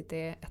inte riktigt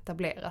är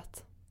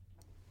etablerat.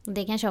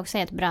 Det kanske också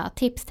är ett bra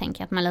tips,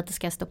 tänker jag, att man lite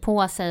ska stå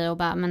på sig och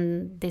bara,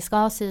 men det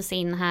ska sys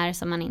in här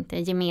så man inte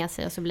ger med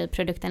sig och så blir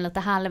produkten lite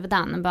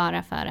halvdan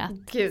bara för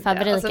att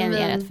fabriken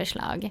ger ett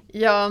förslag.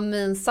 Ja,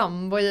 min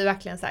sambo är ju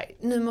verkligen så här,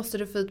 nu måste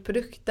du få ut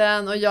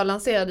produkten, och jag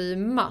lanserade i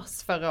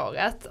mars förra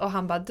året och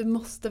han bara, du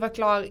måste vara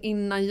klar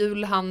innan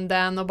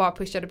julhandeln, och bara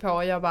pushade på,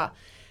 och jag bara,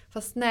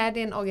 fast nej, det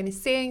är en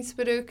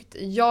organiseringsprodukt,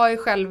 jag är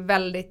själv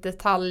väldigt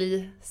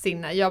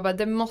detaljsinne, jag bara,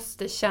 det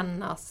måste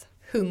kännas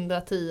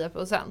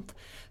 110%.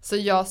 Så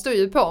jag står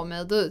ju på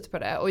mig och drar ut på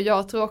det. Och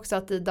jag tror också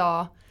att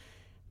idag,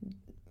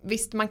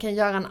 visst, man kan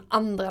göra en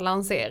andra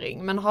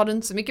lansering, men har du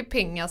inte så mycket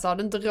pengar så har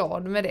du inte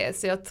råd med det.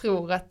 Så jag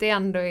tror att det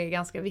ändå är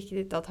ganska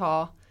viktigt att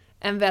ha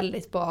en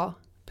väldigt bra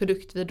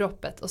produkt vid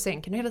droppet och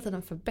sen kan du hela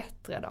tiden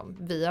förbättra dem.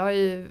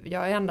 Jag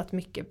har ändrat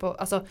mycket på,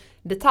 alltså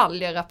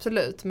detaljer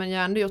absolut, men jag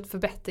har ändå gjort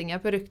förbättringar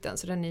på produkten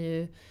så den är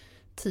ju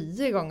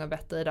 10 gånger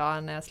bättre idag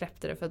än när jag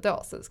släppte det för ett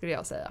år sedan, skulle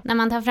jag säga. När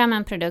man tar fram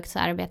en produkt så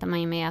arbetar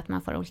man ju med att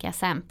man får olika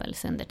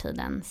samples under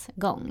tidens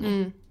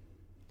gång.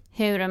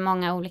 Hur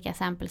många olika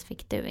samples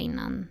fick du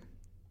innan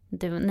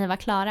ni var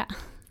klara?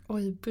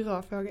 Oj,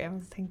 bra fråga, jag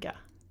måste tänka.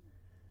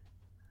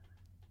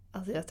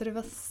 Alltså jag tror det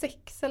var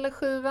 6 eller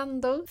 7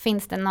 vändor.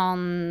 Finns det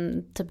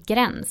någon typ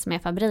gräns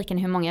med fabriken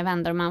hur många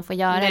vändor man får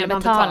göra? Nej, eller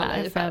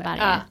betalar för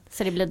varje? Ja.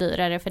 Så det blir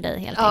dyrare för dig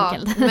helt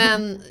enkelt.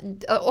 Men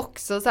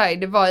också så här,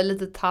 det var ju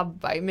lite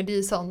tabbar, men det är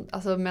ju sånt,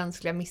 alltså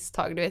mänskliga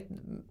misstag. Du vet,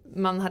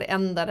 man hade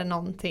ändrat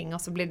någonting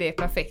och så blev det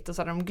perfekt och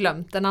så hade de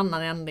glömt en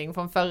annan ändring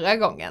från förra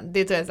gången.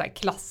 Det tror jag är så här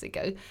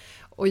klassiker.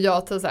 Och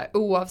jag tror så här,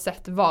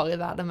 oavsett var i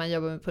världen man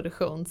jobbar med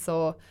produktion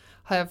så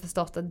har jag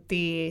förstått att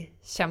det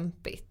är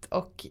kämpigt.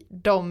 Och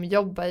de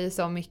jobbar ju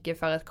så mycket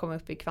för att komma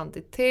upp i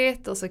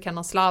kvantitet och så kan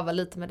de slarva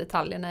lite med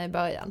detaljerna i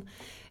början.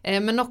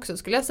 Men också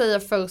skulle jag säga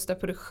första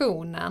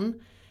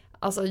produktionen.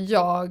 Alltså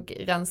jag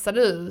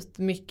rensade ut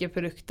mycket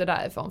produkter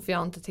därifrån för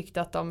jag inte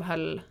tyckte att de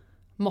höll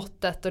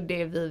måttet och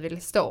det vi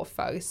vill stå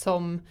för.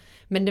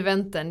 Men det var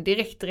inte en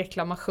direkt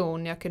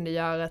reklamation jag kunde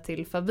göra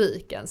till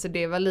fabriken. Så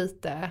det var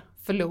lite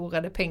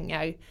förlorade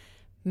pengar.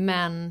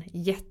 Men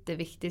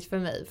jätteviktigt för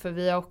mig. För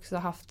vi har också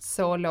haft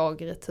så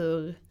låg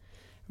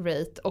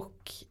returrate.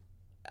 Och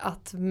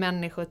att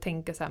människor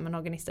tänker så här, men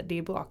Organista, det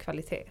är bra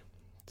kvalitet.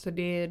 Så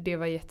det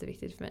var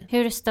jätteviktigt för mig.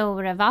 Hur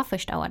stor var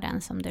första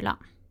ordern som du la?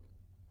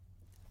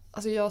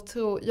 Alltså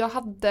jag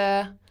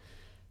hade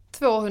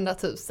 200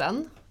 000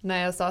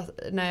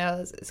 när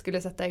jag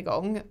skulle sätta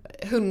igång.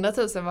 100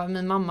 000 var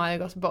min mamma hade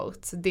gått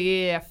bort. Så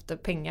det är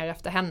pengar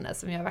efter henne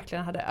som jag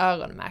verkligen hade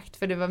öronmärkt.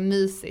 För det var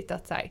mysigt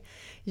att så här,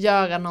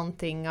 göra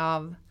någonting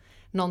av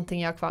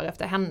någonting jag har kvar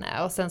efter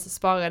henne. Och sen så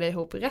sparade jag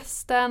ihop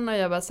resten och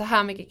jag bara, så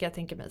här mycket kan jag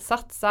tänka mig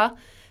satsa.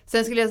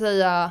 Sen skulle jag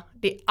säga,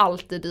 det är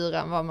alltid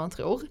dyrare än vad man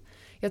tror.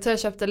 Jag tror jag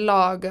köpte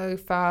lager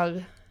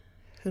för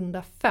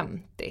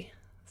 150.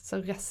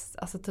 Så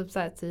alltså typ så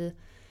här till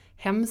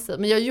hemsida.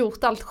 Men jag har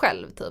gjort allt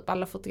själv typ.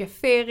 Alla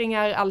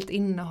fotograferingar, allt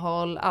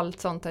innehåll, allt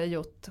sånt har jag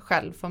gjort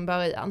själv från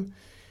början.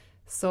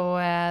 Så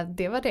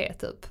det var det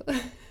typ.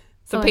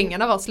 Så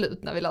pengarna var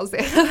slut när vi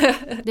lanserade.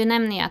 Du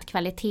nämner ju att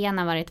kvaliteten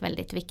har varit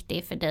väldigt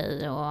viktig för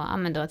dig och ja,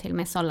 men du har till och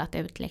med sållat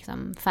ut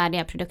liksom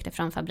färdiga produkter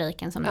från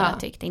fabriken som du har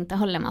tyckt inte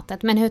håller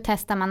måttet. Men hur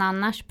testar man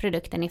annars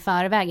produkten i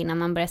förväg innan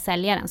man börjar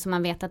sälja den så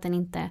man vet att den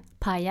inte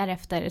pajar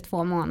efter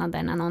 2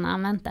 månader när någon har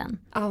använt den?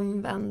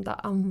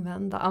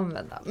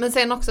 Använda. Men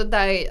sen också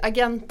där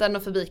agenten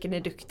och fabriken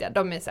är duktiga.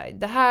 De är så här,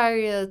 det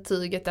här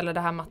tyget eller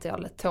det här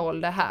materialet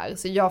tål det här.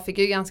 Så jag fick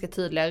ju ganska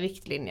tydliga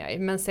riktlinjer.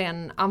 Men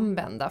sen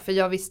använda, för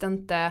jag visste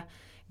inte.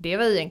 Det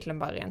var egentligen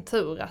bara en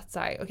tur att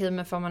säga, okej,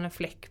 men får man en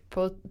fläck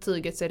på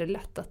tyget så är det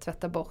lätt att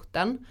tvätta bort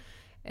den.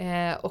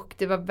 Och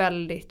det var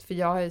väldigt, för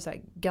jag har ju så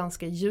här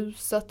ganska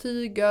ljusa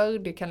tyger,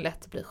 det kan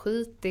lätt bli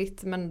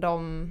skitigt, men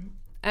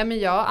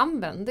jag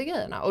använde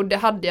grejerna. Och det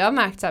hade jag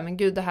märkt så här, men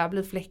gud, det här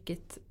blir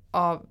fläckigt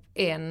av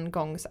en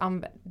gångs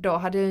användning. Då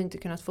hade jag inte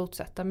kunnat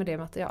fortsätta med det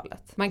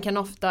materialet. Man kan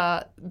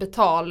ofta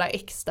betala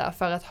extra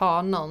för att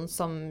ha någon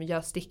som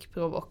gör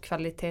stickprov och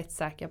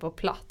kvalitetssäkrar på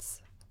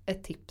plats.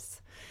 Ett tips.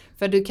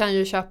 För du kan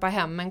ju köpa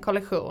hem en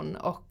kollektion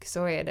och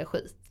så är det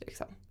skit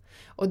liksom.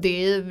 Och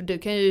du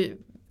kan ju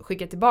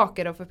skicka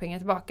tillbaka då för pengar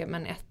tillbaka,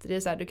 men det är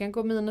så här, du kan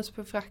gå minus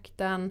på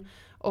frakten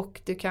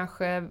och du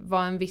kanske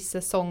var en viss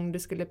säsong du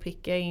skulle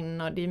pricka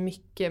in och det är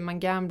mycket, man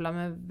gamblar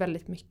med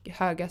väldigt mycket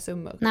höga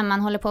summor. När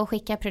man håller på att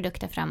skicka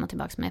produkter fram och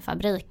tillbaka med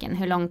fabriken,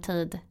 hur lång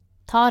tid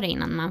tar det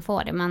innan man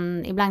får det?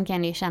 Ibland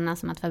kan det ju kännas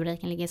som att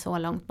fabriken ligger så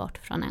långt bort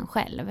från en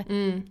själv.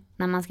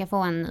 När man ska få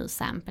en ny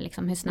sample,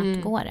 liksom, hur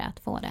snabbt går det att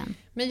få den?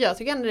 Men jag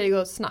tycker ändå det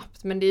går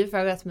snabbt, men det är ju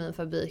för att min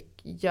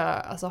fabrik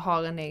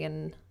har en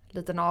egen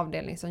liten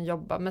avdelning som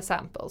jobbar med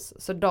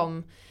samples. Så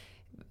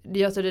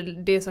jag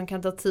tror det som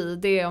kan ta tid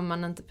det är om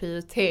man inte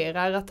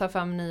prioriterar att ta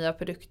fram nya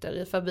produkter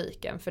i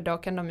fabriken. För då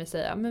kan de ju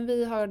säga, men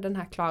vi har den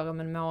här klar om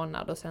en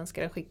månad och sen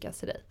ska det skickas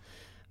till dig.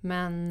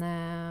 Men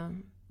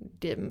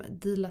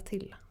deala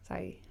till.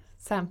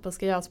 Samples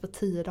ska göras på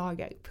 10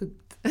 dagar,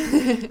 punkt.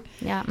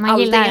 Ja,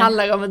 allting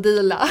handlar om att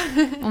deala.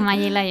 Och man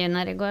gillar ju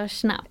när det går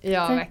snabbt.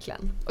 Ja,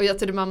 verkligen. Och jag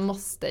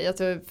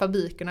tror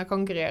fabrikerna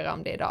konkurrerar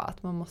om det idag.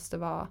 Att man måste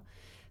vara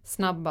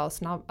snabba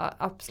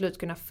absolut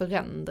kunna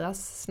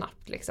förändras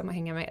snabbt liksom och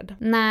hänga med.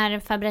 När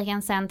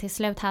fabriken sen till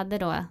slut hade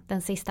då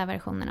den sista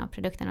versionen av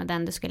produkten och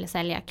den du skulle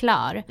sälja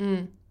klar.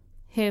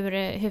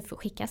 Hur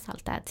skickas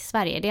allt det här till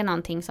Sverige? Är det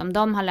någonting som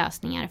de har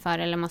lösningar för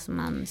eller måste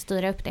man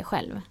styra upp det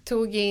själv?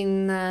 Tog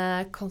in,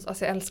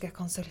 jag älskar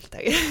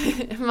konsulter.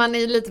 Man är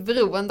ju lite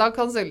beroende av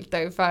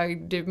konsulter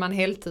för man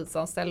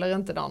heltidsanställer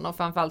inte någon och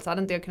framförallt så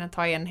hade inte jag kunnat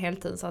ta en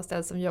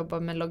heltidsanställd som jobbar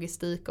med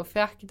logistik och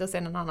frakt och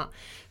sen en annan.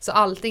 Så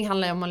allting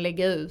handlar om att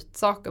lägga ut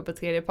saker på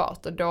tredje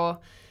part och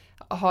då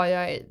har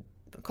jag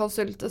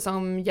konsulter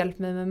som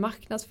hjälper mig med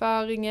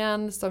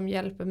marknadsföringen, som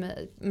hjälper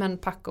mig med en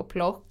pack och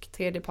plock,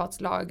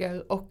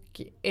 tredjepartslager,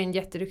 och en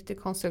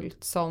jätteduktig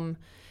konsult som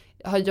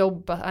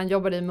han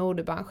jobbade i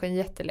modebranschen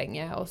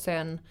jättelänge, och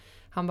sen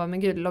han bara, men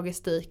gud,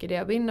 logistik är det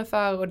jag brinner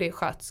för och det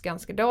sköts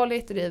ganska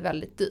dåligt och det är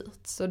väldigt dyrt.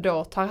 Så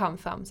då tar han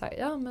fram så här,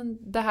 ja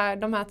men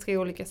de här 3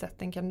 olika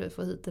sätten kan du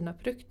få hit dina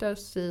produkter,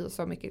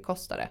 så mycket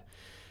kostar det.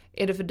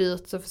 Är det för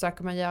dyrt så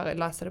försöker man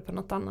lösa det på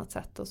något annat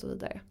sätt och så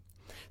vidare.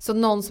 Så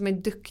någon som är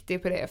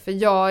duktig på det, för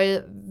jag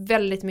är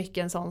väldigt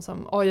mycket en sån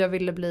som, jag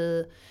ville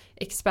bli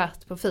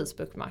expert på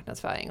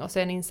Facebook-marknadsföring, och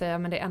sen inser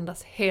jag, men det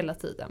ändras hela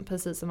tiden,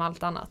 precis som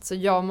allt annat. Så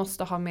jag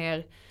måste ha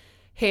mer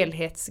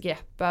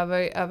helhetsgrepp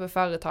över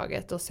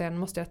företaget, och sen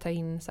måste jag ta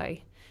in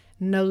sig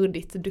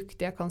nördigt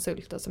duktiga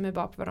konsulter som är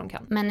bra på vad de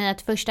kan. Men i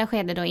ett första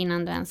skede då,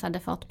 innan du ens hade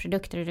fått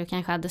produkter och du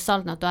kanske hade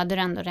sålt något, då hade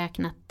du ändå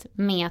räknat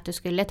med att du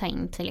skulle ta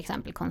in till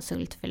exempel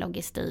konsult för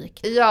logistik?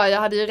 Ja, jag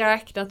hade ju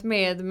räknat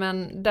med,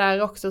 men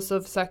där också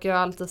så försöker jag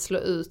alltid slå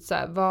ut så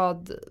här,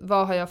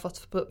 vad har jag fått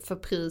för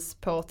pris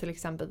på till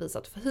exempel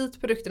att få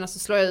hit produkterna, så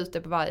slår jag ut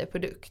det på varje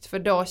produkt, för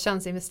då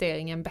känns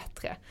investeringen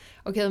bättre.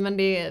 Okej, men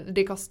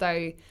det kostar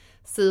ju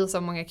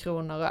så många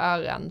kronor och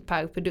ören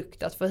per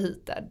produkt att få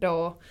hit det,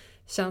 då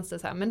känns det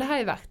så här, men det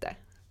här är värt det.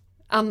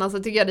 Annars så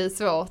tycker jag det är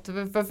svårt,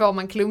 för får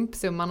man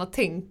klumpsumman och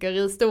tänker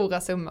i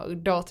stora summor,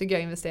 då tycker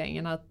jag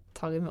investeringarna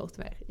tar emot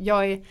mer.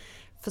 Jag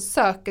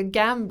försöker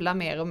gambla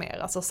mer och mer,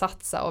 alltså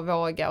satsa och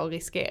våga och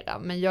riskera,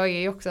 men jag är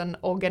ju också en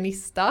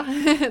organista,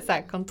 så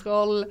här,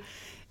 kontroll,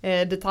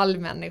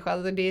 detaljmänniska,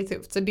 alltså det är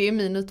tufft, så det är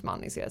min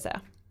utmaning, ska jag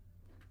säga.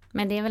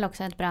 Men det är väl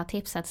också ett bra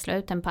tips att slå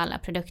ut den på alla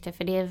produkter,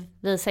 för det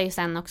visar ju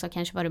sen också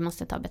kanske vad du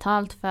måste ta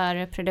betalt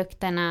för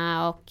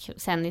produkterna, och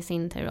sen i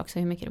sin tur också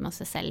hur mycket du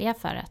måste sälja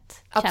för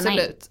att tjäna in.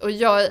 Absolut, och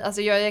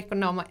jag är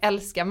ekonom och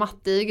älskar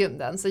matte i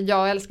grunden, så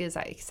jag älskar ju så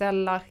här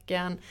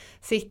Excel-arken,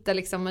 sitta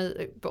liksom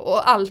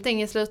och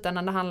allting i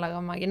slutändan, det handlar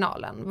om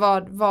marginalen.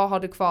 Vad har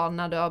du kvar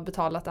när du har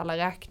betalat alla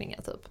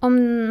räkningar typ?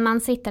 Om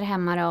man sitter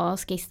hemma då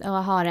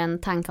och har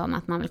en tanke om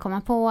att man vill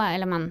komma på,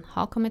 eller man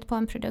har kommit på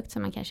en produkt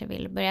som man kanske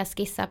vill börja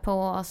skissa på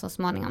och så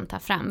småningom ta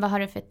fram. Vad har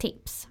du för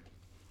tips?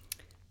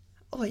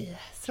 Oj,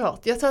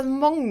 svårt. Jag tror att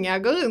många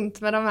går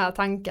runt med de här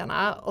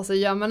tankarna och så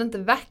gör man inte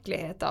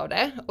verklighet av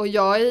det. Och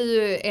jag är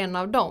ju en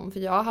av dem, för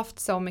jag har haft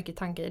så mycket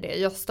tankar i det.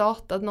 Jag har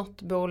startat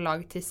något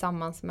bolag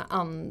tillsammans med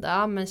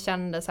andra, men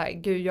kände så här,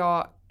 gud,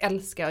 jag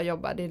älskar att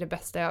jobba. Det är det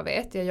bästa jag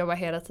vet. Jag jobbar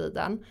hela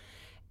tiden.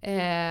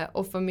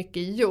 Och för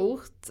mycket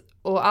gjort.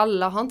 Och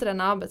alla har inte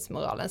den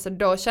arbetsmoralen. Så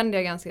då kände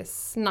jag ganska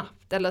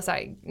snabbt, eller så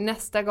här,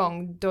 nästa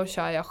gång då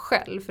kör jag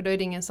själv. För då är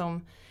det ingen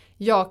som...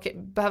 Jag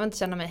behöver inte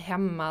känna mig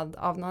hämmad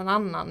av någon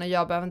annan, och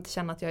jag behöver inte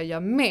känna att jag gör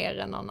mer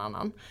än någon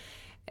annan.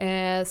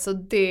 Så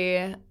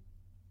det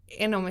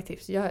är nog mitt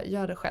tips.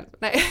 Gör det själv.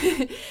 Nej.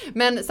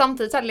 Men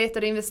samtidigt så här,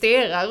 letar du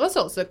investerare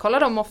och så kollar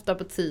de ofta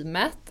på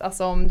teamet.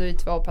 Alltså om du är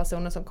 2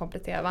 personer som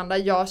kompletterar varandra.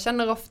 Jag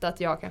känner ofta att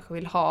jag kanske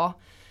vill ha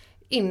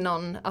in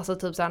någon, alltså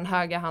typ så här en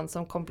höga hand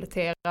som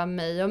kompletterar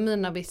mig och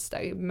mina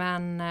brister.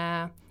 Men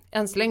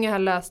än så länge har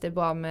jag löst det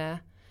bra med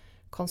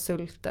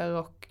konsulter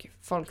och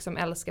folk som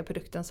älskar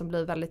produkten som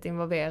blir väldigt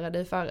involverade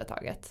i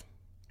företaget.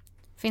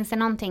 Finns det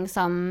någonting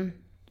som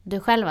du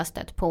själv har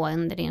stött på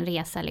under din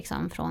resa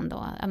liksom från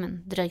då,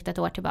 drygt ett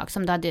år tillbaka,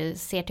 som du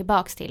ser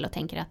tillbaks till och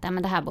tänker att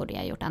det här borde jag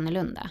ha gjort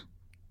annorlunda?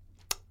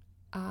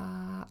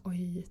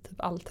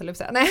 Typ allt, höll jag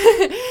på att säga.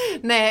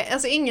 Nej,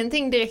 alltså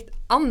ingenting direkt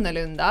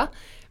annorlunda.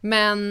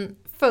 Men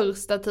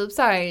första typ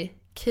så här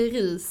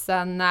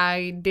krisen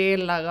när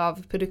delar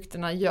av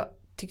produkterna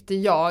tyckte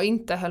jag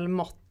inte höll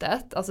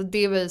måttet. Alltså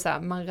det var ju så här,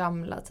 man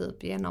ramlar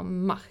typ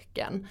genom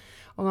marken.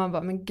 Och man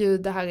bara, men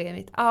gud, det här är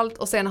mitt allt.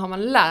 Och sen har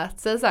man lärt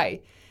sig så här,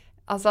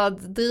 alltså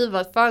att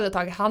driva ett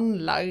företag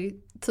handlar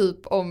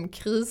typ om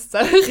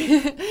kriser.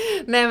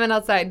 Nej, men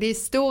att så här, det är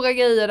stora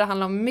grejer, det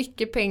handlar om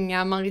mycket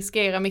pengar, man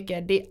riskerar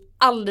mycket. Det är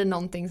aldrig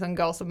någonting som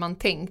går som man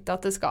tänkt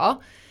att det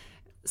ska.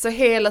 Så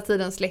hela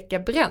tiden släcka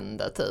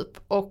bränder typ.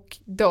 Och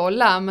då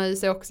lär man ju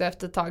sig också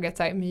efter ett tag att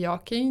säga, men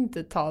jag kan ju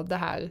inte ta det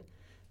här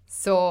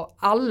så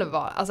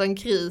allvarligt. Alltså en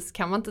kris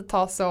kan man inte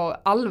ta så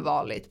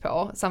allvarligt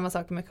på. Samma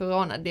sak med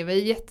corona. Det var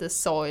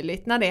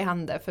jättesorgligt när det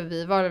hände, för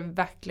vi var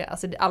verkligen,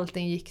 alltså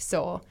allting gick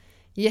så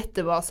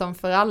jättebra som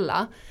för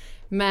alla.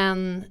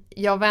 Men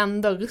jag var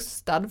ändå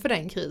rustad för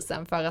den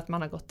krisen, för att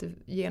man har gått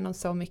igenom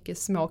så mycket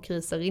små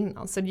kriser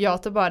innan. Så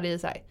jag tror bara det är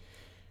så här,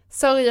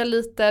 sörja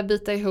lite,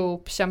 bita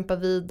ihop, kämpa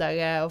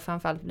vidare och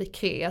framförallt bli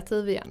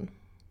kreativ igen.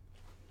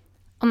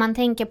 Om man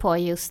tänker på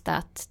just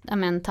att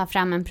ta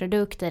fram en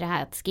produkt i det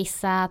här, att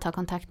skissa, ta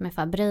kontakt med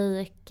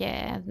fabrik,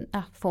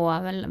 få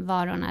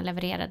varorna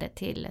levererade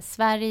till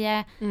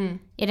Sverige.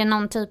 Är det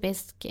någon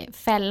typisk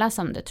fälla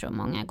som du tror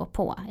många går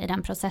på i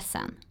den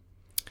processen?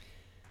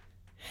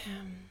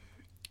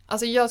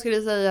 Alltså jag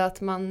skulle säga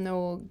att man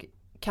nog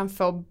kan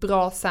få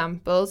bra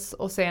samples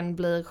och sen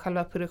blir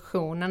själva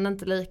produktionen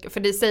inte lika. För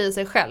det säger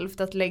sig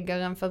självt att lägger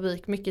en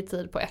fabrik mycket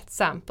tid på ett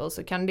sample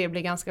så kan det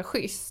bli ganska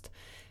schysst.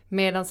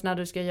 Medan när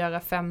du ska göra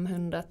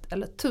 500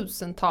 eller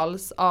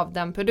tusentals av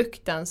den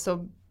produkten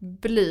så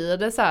blir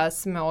det så här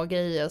små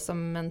grejer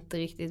som inte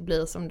riktigt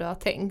blir som du har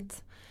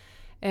tänkt.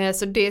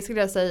 Så det skulle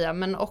jag säga,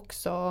 men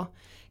också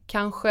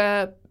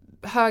kanske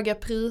höga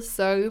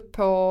priser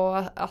på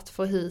att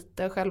få hit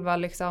det, själva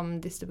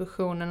liksom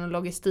distributionen och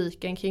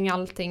logistiken kring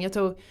allting. Jag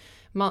tror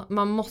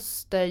man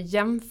måste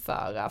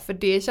jämföra, för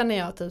det känner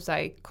jag typ så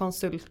här,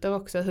 konsulter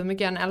också, hur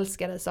mycket jag än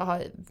älskar det så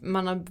har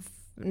man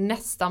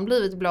nästan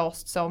blivit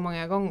blåst så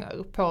många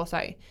gånger på så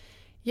här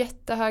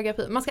jättehöga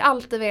priser. Man ska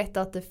alltid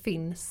veta att det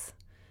finns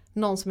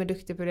någon som är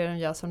duktig på det de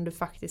gör som du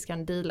faktiskt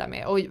kan deala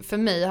med. Och för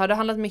mig har det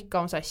handlat mycket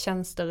om så här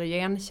tjänster och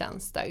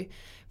gentjänster.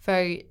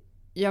 För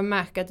jag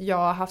märker att jag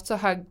har haft så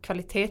hög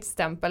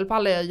kvalitetsstämpel på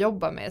alla jag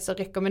jobbar med, så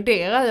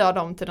rekommenderar jag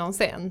dem till någon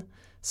sen,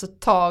 så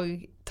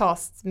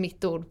tas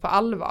mitt ord på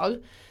allvar.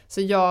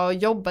 Så jag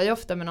jobbar ju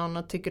ofta med någon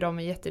och tycker de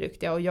är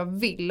jätteduktiga och jag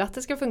vill att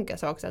det ska funka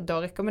så också.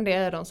 Då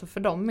rekommenderar jag dem, så får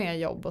de mer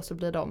jobb och så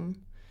blir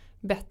de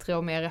bättre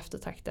och mer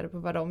eftertraktade på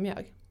vad de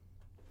gör.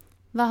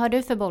 Vad har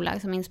du för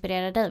bolag som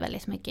inspirerar dig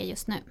väldigt mycket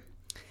just nu?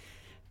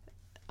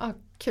 Ja,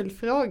 kul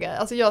fråga.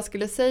 Alltså jag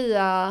skulle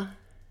säga,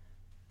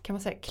 kan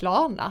man säga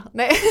Klarna?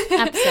 Nej.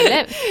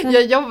 Absolut.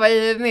 Jag jobbar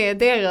ju med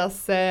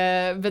deras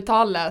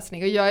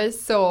betallösning och jag är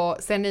så,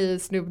 sen är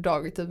Snoop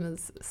Dogg typ min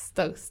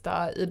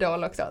största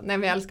idol också. Nej,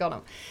 men jag älskar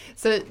honom.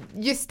 Så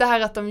just det här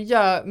att de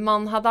gör,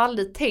 man hade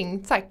aldrig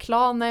tänkt så här,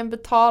 Klarna är en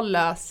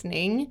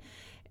betallösning,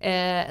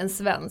 en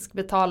svensk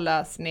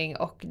betallösning,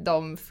 och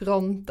de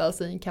frontar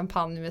sin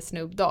kampanj med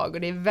Snoop Dogg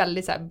och det är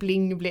väldigt så här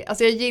bling.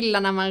 Alltså jag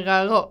gillar när man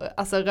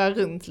rör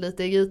runt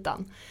lite i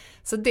grytan.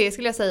 Så det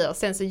skulle jag säga. Och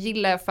sen så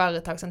gillar jag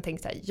företag som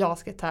tänker så här, jag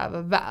ska ta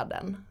över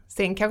världen.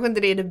 Sen kanske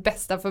inte det är det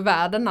bästa för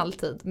världen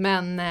alltid,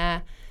 men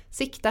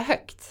sikta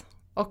högt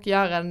och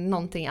göra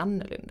någonting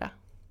annorlunda.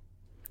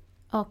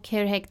 Och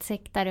hur högt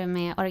siktar du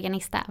med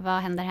Organista?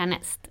 Vad händer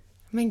härnäst?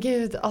 Men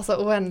gud, alltså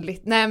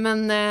oändligt. Nej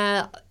men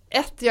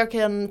jag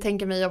kan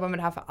tänka mig jobba med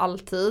det här för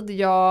alltid.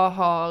 Jag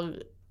har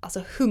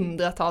alltså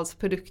hundratals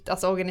produkter,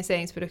 alltså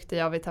organiseringsprodukter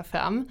jag vill ta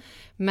fram.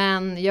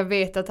 Men jag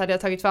vet att hade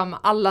jag tagit fram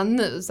alla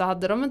nu så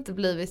hade de inte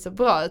blivit så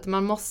bra. Utan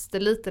man måste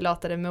lite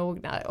låta det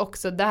mogna.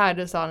 Också det här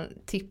du sa,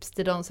 tips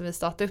till de som vill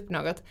starta upp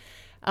något.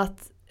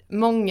 Att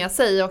många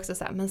säger också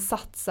så här, men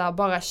satsa,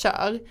 bara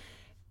kör.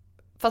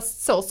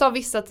 Fast så sa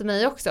vissa till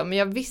mig också, men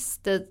jag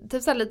visste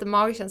typ så här lite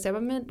magkänsla. Jag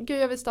bara, men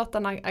gud, jag vill starta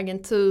en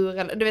agentur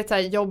eller du vet så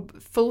här,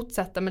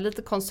 fortsätta med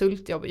lite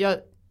konsultjobb.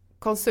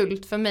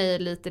 Konsult för mig är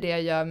lite det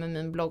jag gör med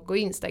min blogg och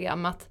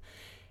Instagram, att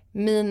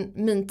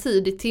min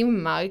tid i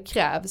timmar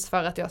krävs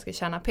för att jag ska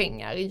tjäna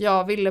pengar.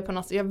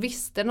 Jag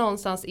visste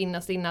någonstans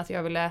innerst inne att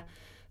jag ville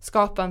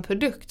skapa en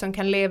produkt som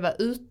kan leva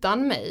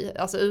utan mig,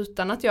 alltså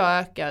utan att jag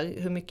ökar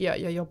hur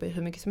mycket jag jobbar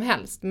hur mycket som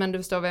helst, men du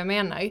förstår vad jag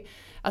menar,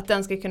 att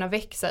den ska kunna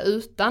växa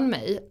utan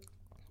mig.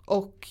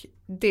 Och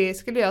det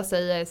skulle jag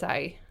säga är så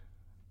här,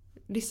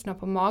 lyssna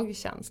på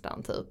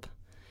magkänslan typ.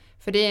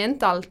 För det är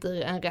inte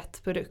alltid en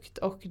rätt produkt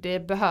och det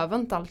behöver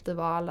inte alltid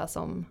vara alla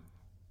som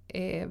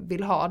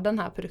vill ha den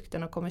här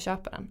produkten och kommer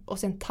köpa den. Och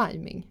sen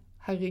timing.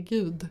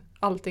 Herregud,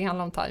 allting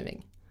handlar om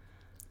timing.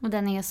 Och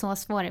den är ju så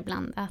svår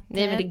ibland.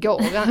 Nej, men det går.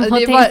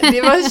 Det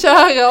är bara att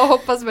köra och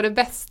hoppas på det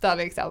bästa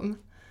liksom.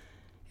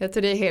 Jag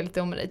tror det är helt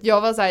omöjligt.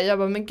 Jag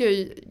bara, men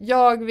gud,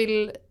 jag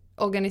vill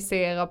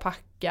organisera och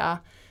packa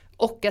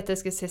och att det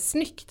ska se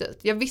snyggt ut.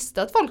 Jag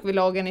visste att folk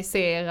ville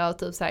organisera och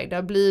typ så här, det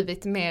har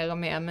blivit mer och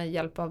mer med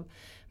hjälp av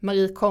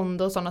Marie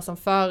Kondo och sådana som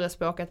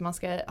förespråkar att man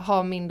ska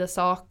ha mindre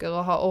saker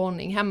och ha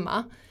ordning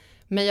hemma.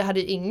 Men jag hade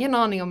ju ingen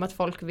aning om att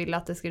folk ville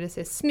att det skulle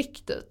se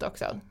snyggt ut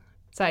också.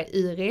 Så här,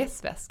 i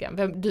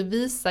resväskan. Du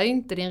visar ju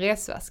inte din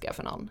resväska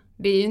för någon.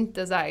 Det är ju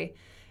inte så här,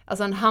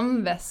 alltså en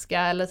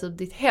handväska eller typ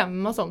ditt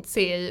hem och sånt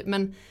ser ju,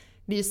 men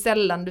det är ju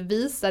sällan du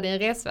visar din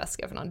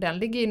resväska för någon. Den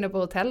ligger inne på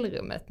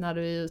hotellrummet när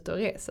du är ute och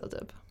reser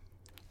typ.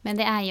 Men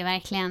det är ju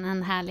verkligen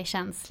en härlig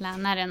känsla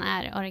när den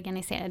är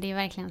organiserad. Det är ju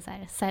verkligen så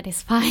här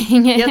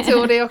satisfying. Jag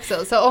tror det också.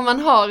 Så om man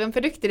har en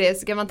produktidé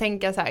så kan man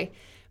tänka så här,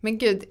 men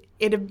gud,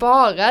 är det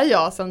bara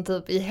jag som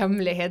typ i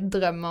hemlighet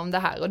drömmer om det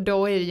här? Och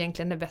då är det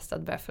egentligen det bästa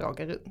att börja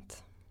fråga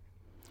runt.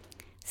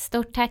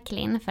 Stort tack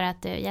Linn för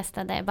att du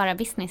gästade Bara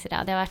Business idag.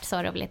 Det har varit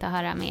så roligt att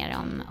höra mer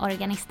om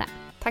Organista.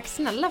 Tack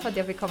snälla för att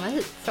jag fick komma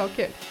hit. Så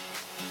kul.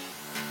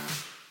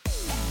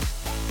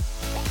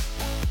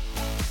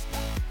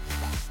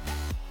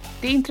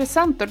 Det är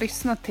intressant att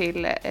lyssna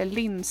till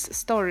Linns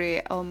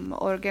story om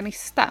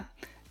Organista.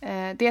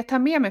 Det jag tar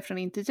med mig från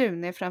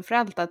intervjun är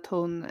framförallt att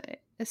hon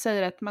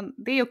säger att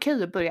det är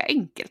okej att börja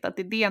enkelt. Att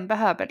idén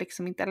behöver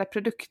liksom inte, eller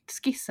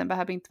produktskissen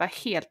behöver inte vara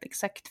helt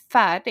exakt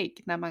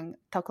färdig när man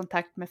tar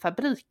kontakt med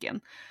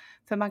fabriken.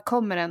 För man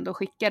kommer ändå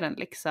skicka den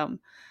liksom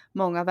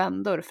många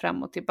vändor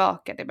fram och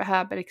tillbaka. Det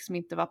behöver liksom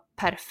inte vara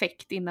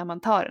perfekt innan man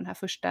tar den här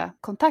första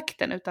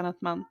kontakten, utan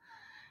att man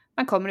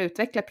kommer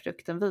utveckla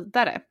produkten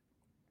vidare.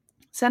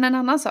 Sen en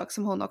annan sak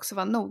som hon också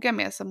var noga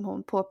med, som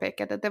hon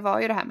påpekade, det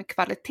var ju det här med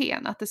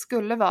kvaliteten. Att det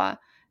skulle vara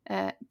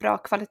bra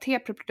kvalitet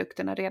på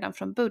produkterna redan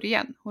från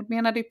början. Hon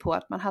menade ju på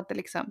att man hade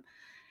liksom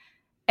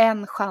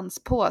en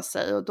chans på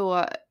sig, och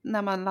då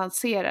när man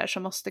lanserar så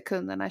måste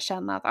kunderna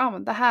känna att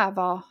men det här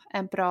var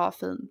en bra,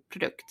 fin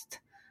produkt.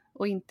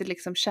 och inte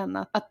liksom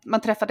känna att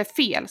man träffade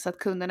fel så att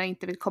kunderna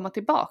inte vill komma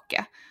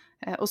tillbaka.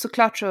 Och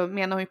såklart så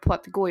menar hon ju på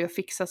att det går ju att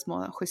fixa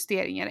små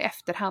justeringar i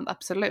efterhand,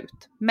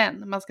 absolut.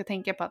 Men man ska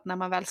tänka på att när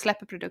man väl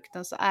släpper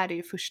produkten så är det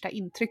ju första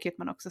intrycket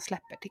man också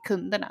släpper till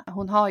kunderna.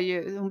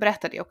 Hon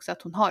berättade ju också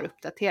att hon har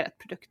uppdaterat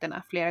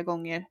produkterna flera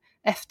gånger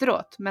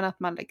efteråt, men att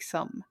man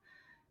liksom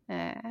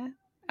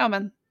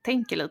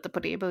tänker lite på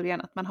det i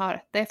början, att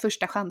det är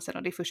första chansen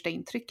och det är första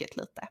intrycket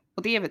lite.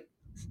 Och det är väl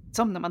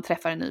som när man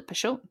träffar en ny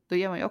person, då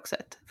gör man ju också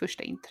ett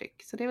första intryck.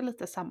 Så det är väl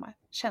lite samma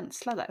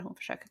känsla där hon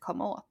försöker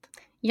komma åt.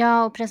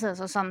 Ja, och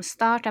precis. Och som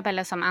startup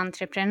eller som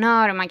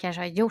entreprenör, och man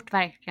kanske har gjort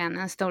verkligen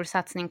en stor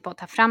satsning på att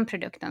ta fram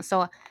produkten,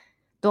 så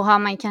då har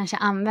man kanske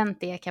använt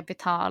det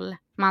kapital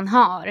man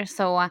har.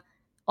 Så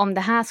om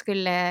det här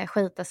skulle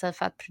skita sig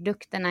för att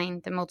produkterna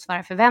inte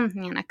motsvarar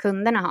förväntningarna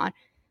kunderna har,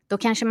 då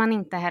kanske man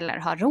inte heller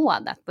har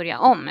råd att börja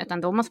om,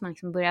 utan då måste man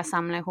liksom börja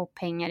samla ihop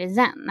pengar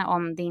igen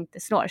om det inte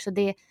slår. Så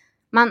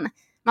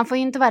man får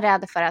ju inte vara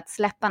rädd för att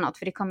släppa något,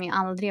 för det kommer ju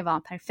aldrig vara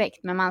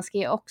perfekt. Men man ska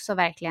ju också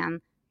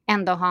verkligen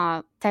ändå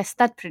ha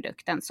testat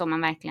produkten så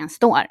man verkligen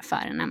står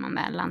för när man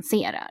väl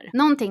lanserar.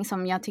 Någonting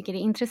som jag tycker är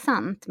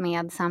intressant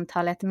med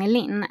samtalet med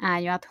Linn är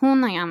ju att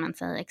hon har ju använt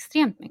sig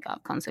extremt mycket av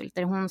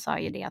konsulter. Hon sa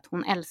ju det att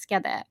hon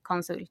älskade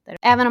konsulter.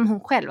 Även om hon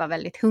själv var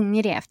väldigt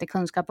hungrig efter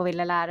kunskap och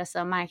ville lära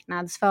sig om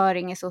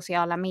marknadsföring i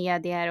sociala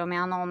medier och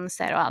med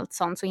annonser och allt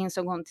sånt, så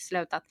insåg hon till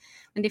slut att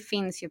men det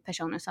finns ju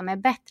personer som är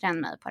bättre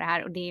än mig på det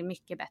här, och det är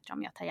mycket bättre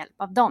om jag tar hjälp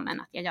av dem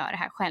än att jag gör det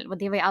här själv. Och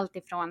det var ju allt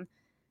ifrån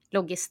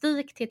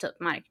logistik till typ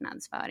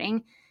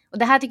marknadsföring. Och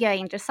det här tycker jag är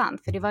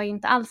intressant, för det var ju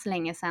inte alls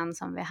länge sedan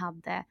som vi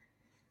hade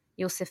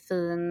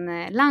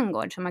Josefin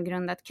Langgård som har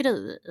grundat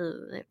Kry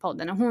i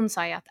podden, och hon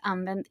sa ju att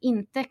använd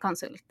inte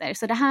konsulter.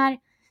 Så det här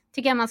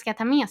tycker jag man ska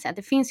ta med sig, att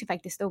det finns ju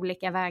faktiskt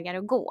olika vägar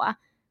att gå.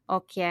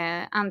 Och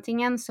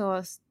antingen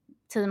så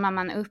teamar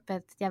man upp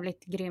ett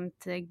jävligt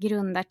grymt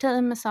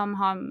grundarteam som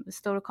har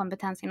stor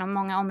kompetens inom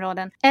många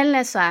områden,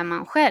 eller så är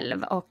man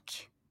själv och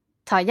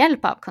ta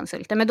hjälp av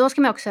konsulter. Men då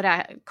ska man också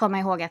komma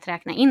ihåg att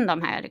räkna in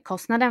de här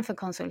kostnaden för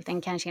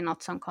konsulten kanske är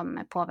något som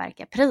kommer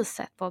påverka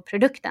priset på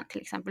produkten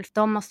till exempel.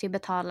 De måste ju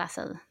betala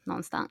sig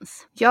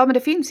någonstans. Ja, men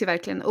det finns ju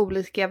verkligen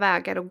olika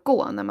vägar att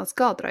gå när man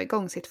ska dra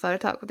igång sitt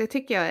företag. Och det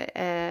tycker jag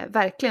är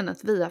verkligen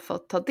att vi har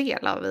fått ta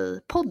del av i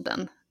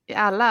podden. I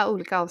alla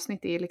olika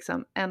avsnitt är ju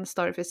liksom en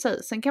story för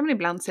sig. Sen kan man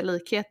ibland se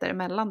likheter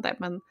mellan det,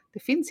 men det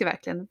finns ju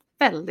verkligen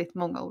väldigt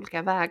många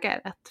olika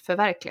vägar att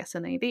förverkliga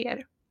sina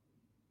idéer.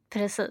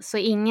 Precis, så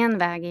ingen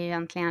väg är ju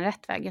egentligen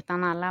rätt väg,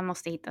 utan alla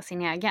måste hitta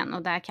sin egen.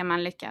 Och där kan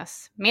man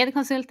lyckas med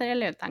konsulter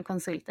eller utan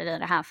konsulter i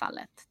det här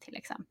fallet till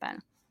exempel.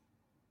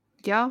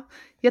 Ja,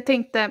 jag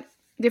tänkte,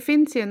 det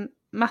finns ju en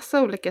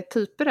massa olika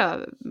typer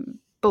av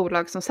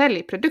bolag som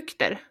säljer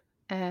produkter.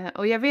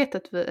 Och jag vet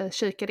att vi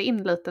kikade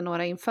in lite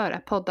några inför det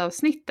här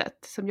poddavsnittet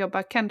som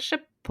jobbar kanske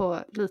på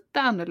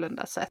lite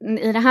annorlunda sätt.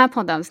 I det här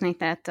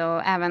poddavsnittet,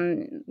 och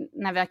även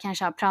när vi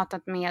kanske har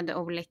pratat med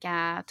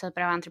olika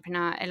typer av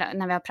entreprenörer, eller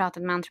när vi har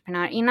pratat med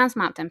entreprenörer innan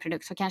som har haft en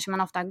produkt, så kanske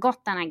man ofta har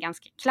gått den här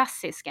ganska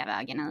klassiska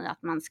vägen i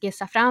att man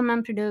skissar fram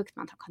en produkt,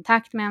 man tar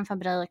kontakt med en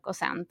fabrik och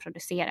sen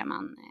producerar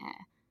man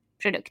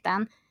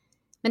produkten.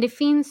 Men det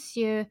finns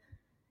ju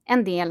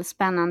en del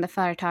spännande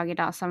företag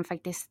idag som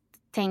faktiskt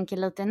tänker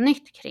lite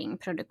nytt kring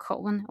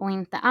produktion och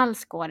inte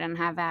alls går den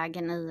här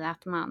vägen i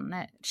att man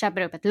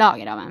köper upp ett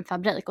lager av en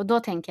fabrik. Och då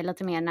tänker jag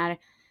lite mer när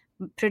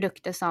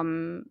produkter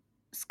som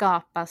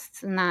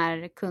skapas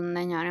när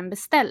kunden gör en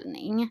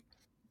beställning.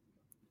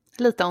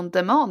 Lite on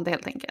demand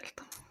helt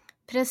enkelt.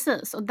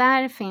 Precis, och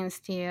där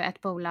finns det ju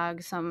ett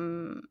bolag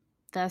som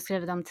vi har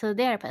skrivit om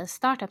tidigare på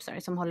Startup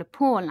Story som håller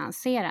på att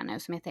lansera nu,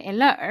 som heter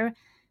Allure,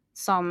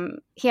 som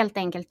helt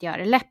enkelt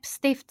gör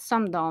läppstift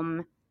som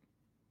de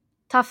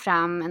ta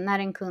fram när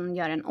en kund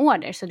gör en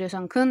order. Så du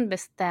som kund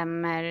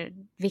bestämmer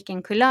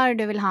vilken kulör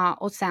du vill ha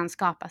och sen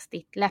skapas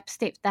ditt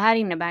läppstift. Det här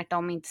innebär att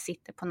de inte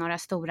sitter på några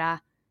stora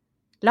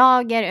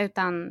lager,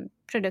 utan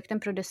produkten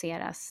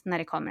produceras när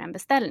det kommer en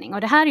beställning.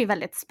 Och det här är ju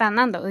väldigt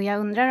spännande, och jag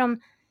undrar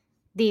om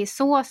det är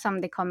så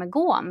som det kommer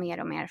gå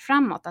mer och mer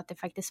framåt, att det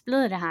faktiskt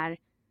blir det här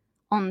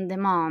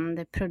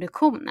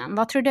on-demand-produktionen.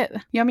 Vad tror du?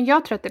 Ja, men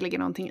jag tror att det ligger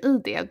någonting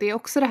i det. Det är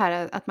också det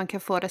här att man kan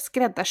få det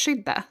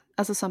skräddarsydda.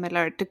 Alltså som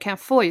Allure, du kan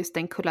få just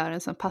den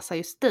kulören som passar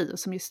just dig och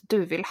som just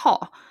du vill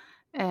ha.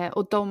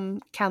 Och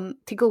de kan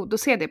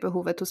tillgodose det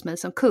behovet hos mig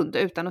som kund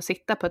utan att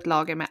sitta på ett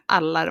lager med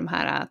alla de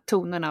här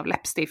tonerna av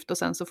läppstift och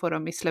sen så får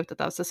de i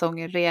slutet av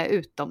säsongen rea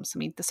ut dem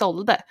som inte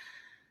sålde.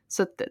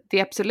 Så det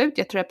är absolut,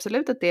 jag tror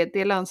absolut att det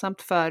är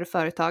lönsamt för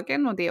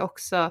företagen, och det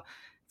också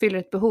fyller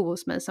ett behov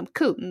hos mig som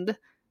kund.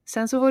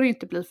 Sen så får det ju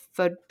inte bli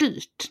för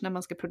dyrt när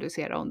man ska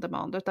producera on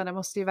demand, utan det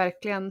måste ju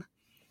verkligen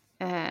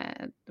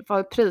vara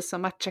ett pris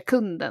som matchar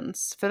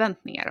kundens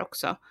förväntningar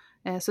också.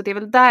 Så det är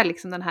väl där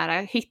liksom den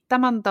här, hittar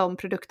man de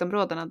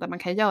produktområdena där man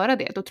kan göra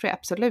det, då tror jag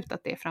absolut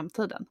att det är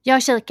framtiden.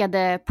 Jag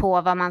kikade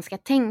på vad man ska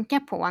tänka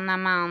på när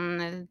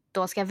man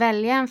då ska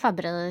välja en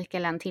fabrik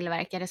eller en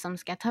tillverkare som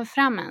ska ta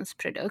fram ens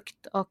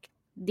produkt. Och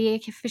det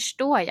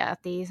förstår jag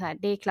att det är så här,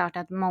 det är klart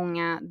att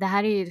många, det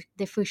här är ju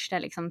det första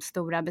liksom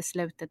stora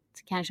beslutet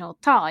kanske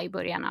att ta i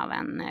början av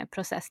en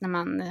process när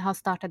man har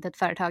startat ett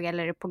företag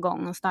eller är på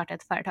gång att starta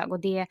ett företag, och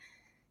det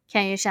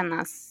kan ju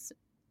kännas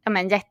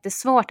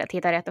jättesvårt att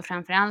hitta rätt, och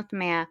framförallt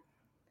med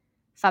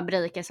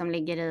fabriker som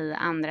ligger i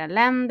andra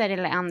länder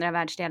eller andra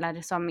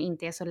världsdelar som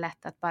inte är så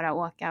lätt att bara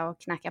åka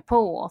och knacka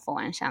på och få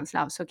en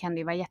känsla av, så kan det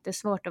ju vara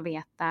jättesvårt att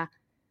veta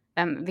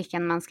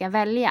vilken man ska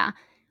välja.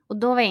 Och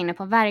då var jag inne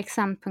på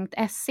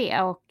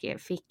verksamt.se och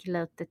fick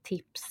lite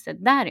tips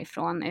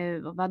därifrån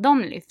vad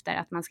de lyfter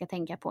att man ska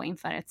tänka på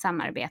inför ett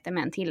samarbete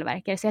med en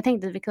tillverkare. Så jag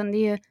tänkte att vi kunde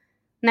ju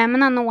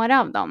nämna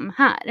några av dem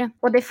här.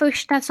 Och det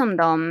första som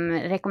de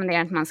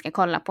rekommenderar att man ska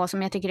kolla på,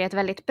 som jag tycker är ett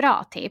väldigt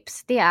bra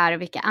tips, det är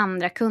vilka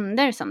andra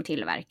kunder som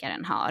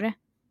tillverkaren har.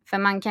 För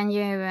man kan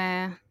ju...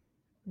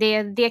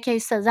 Det kan ju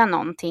säga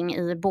någonting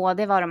i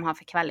både vad de har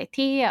för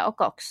kvalitet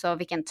och också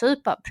vilken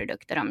typ av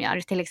produkter de gör.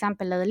 Till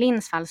exempel i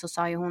Linns fall så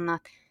sa ju hon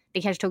att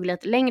det kanske tog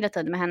lite längre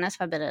tid med hennes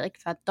fabrik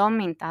för att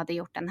de inte hade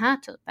gjort den här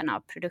typen av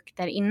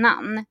produkter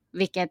innan.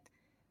 Vilket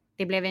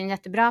det blev en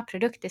jättebra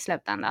produkt i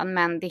slutändan,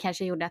 men det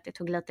kanske gjorde att det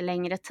tog lite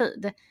längre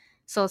tid.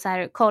 Så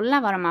här,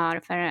 kolla vad de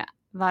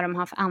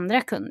har för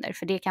andra kunder,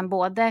 för det kan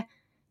både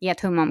ge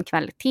ett hum om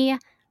kvalitet,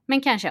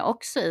 men kanske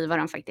också i vad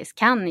de faktiskt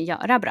kan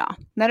göra bra.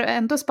 När du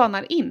ändå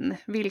spanar in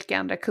vilka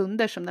andra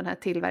kunder som den här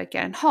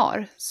tillverkaren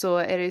har, så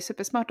är det ju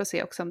supersmart att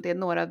se också om det är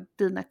några av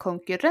dina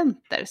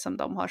konkurrenter som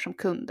de har som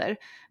kunder.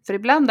 För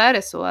ibland är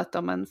det så att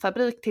om en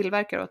fabrik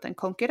tillverkar åt en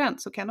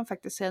konkurrent så kan de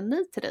faktiskt säga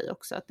nej till dig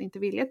också, att inte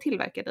vilja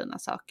tillverka dina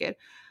saker.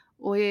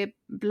 Och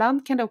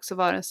ibland kan det också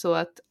vara så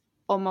att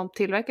om man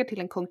tillverkar till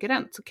en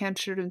konkurrent så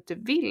kanske du inte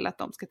vill att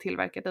de ska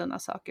tillverka dina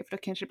saker, för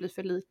då kanske det blir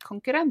för likt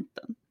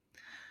konkurrenten.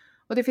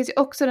 Och det finns ju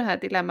också det här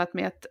dilemmat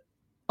med att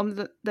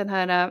om den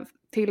här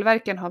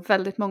tillverkaren har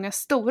väldigt många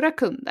stora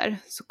kunder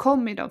så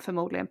kommer de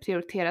förmodligen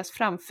prioriteras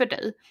framför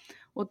dig.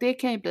 Och det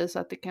kan ju bli så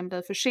att det kan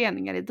bli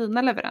förseningar i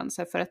dina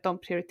leveranser för att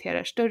de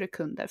prioriterar större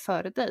kunder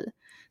före dig.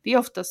 Det är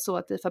ofta så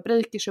att i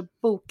fabriker så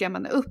bokar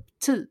man upp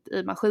tid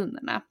i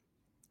maskinerna,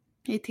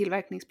 i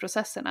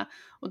tillverkningsprocesserna.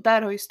 Och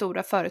där har ju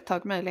stora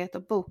företag möjlighet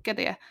att boka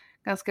det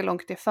ganska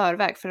långt i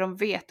förväg, för de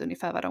vet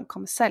ungefär vad de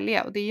kommer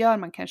sälja, och det gör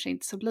man kanske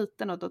inte så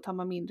liten, och då tar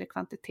man mindre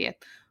kvantitet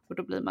och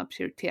då blir man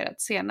prioriterad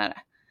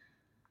senare.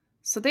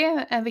 Så det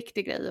är en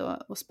viktig grej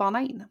att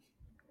spana in.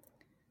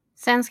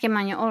 Sen ska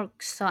man ju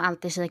också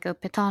alltid kika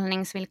upp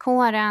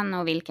betalningsvillkoren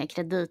och vilka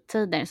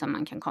kredittider som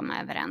man kan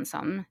komma överens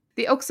om.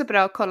 Det är också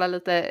bra att kolla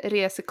lite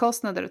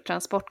resekostnader och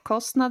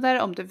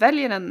transportkostnader. Om du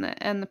väljer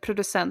en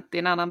producent i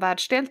en annan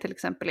världsdel, till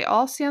exempel i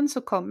Asien,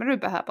 så kommer du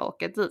behöva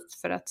åka dit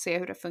för att se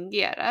hur det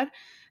fungerar.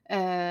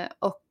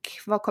 Och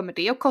vad kommer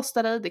det att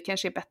kosta dig? Det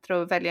kanske är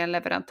bättre att välja en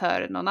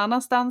leverantör någon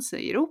annanstans,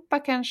 i Europa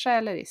kanske,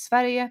 eller i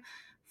Sverige,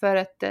 för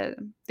att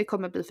det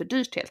kommer bli för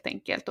dyrt helt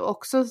enkelt. Och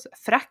också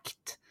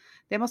frakt.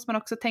 Det måste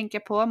man också tänka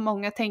på.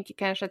 Många tänker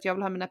kanske att jag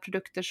vill ha mina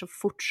produkter så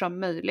fort som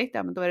möjligt.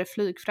 Ja, men då är det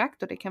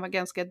flygfrakt och det kan vara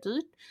ganska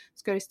dyrt.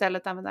 Ska du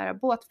istället använda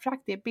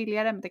båtfrakt, det är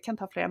billigare, men det kan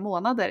ta flera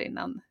månader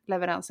innan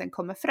leveransen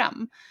kommer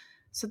fram.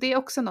 Så det är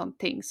också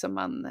någonting som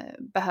man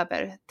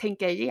behöver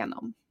tänka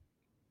igenom.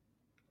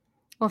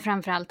 Och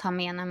framförallt ha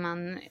med när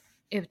man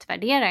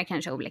utvärderar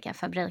kanske olika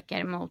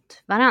fabriker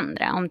mot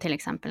varandra. Om till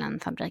exempel en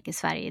fabrik i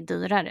Sverige är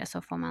dyrare,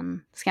 så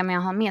ska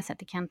man ha med sig att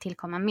det kan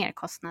tillkomma mer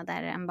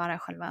kostnader än bara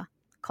själva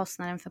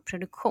kostnaden för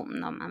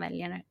produktion om man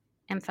väljer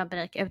en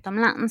fabrik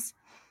utomlands.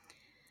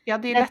 Ja,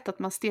 det är lätt att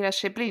man stirrar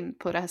sig blind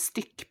på det här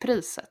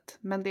styckpriset,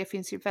 men det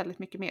finns ju väldigt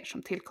mycket mer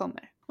som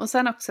tillkommer. Och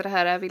sen också det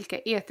här är vilka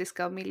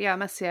etiska och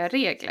miljömässiga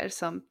regler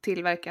som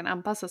tillverkaren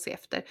anpassar sig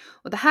efter.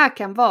 Och det här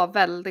kan vara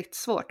väldigt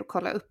svårt att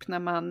kolla upp när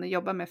man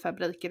jobbar med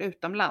fabriker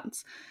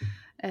utomlands.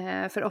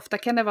 För ofta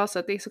kan det vara så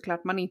att det är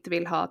såklart man inte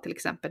vill ha till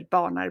exempel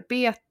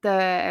barnarbete,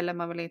 eller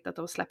man vill inte att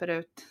de släpper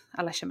ut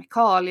alla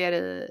kemikalier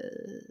i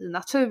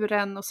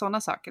naturen och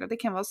sådana saker. Och det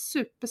kan vara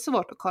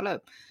supersvårt att kolla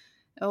upp.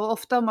 Och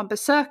ofta om man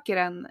besöker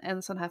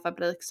en sån här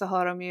fabrik så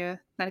har de ju,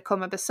 när det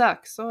kommer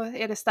besök så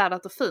är det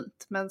städat och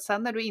fint. Men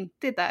sen när du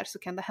inte är där så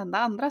kan det hända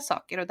andra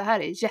saker, och det här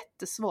är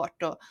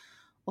jättesvårt att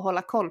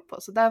hålla koll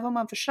på. Så där får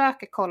man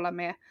försöka kolla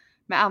med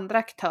andra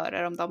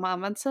aktörer om de har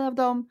använt sig av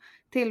de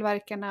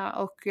tillverkarna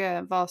och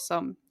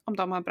om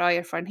de har bra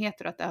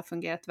erfarenheter och att det har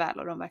fungerat väl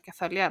och de verkar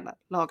följa alla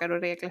lagar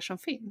och regler som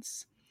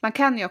finns. Man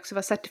kan ju också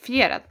vara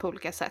certifierad på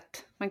olika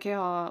sätt. Man kan ju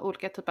ha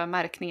olika typer av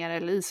märkningar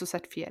eller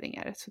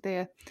ISO-certifieringar. Så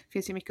det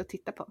finns ju mycket att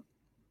titta på.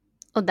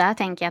 Och där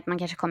tänker jag att man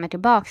kanske kommer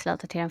tillbaka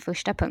lite till den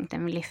första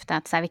punkten vi lyfte.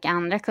 Att så här, vilka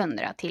andra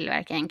kunder har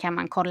tillverkaren? Kan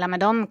man kolla med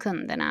de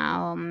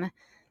kunderna om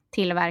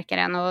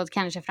tillverkaren? Och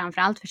kanske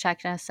framförallt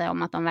försäkra sig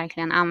om att de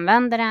verkligen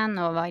använder den.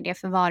 Och vad är det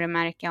för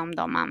varumärke om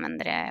de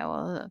använder det?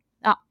 Och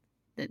ja,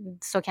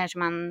 så kanske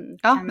man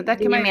kan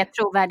ge mer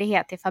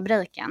trovärdighet till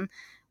fabriken.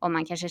 och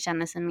man kanske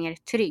känner sig mer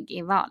trygg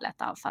i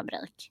valet av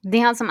fabrik. Det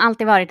har som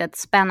alltid varit ett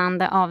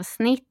spännande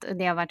avsnitt.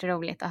 Det har varit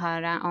roligt att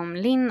höra om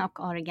Linn och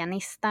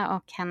Organista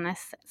och hennes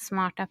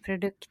smarta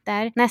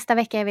produkter. Nästa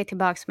vecka är vi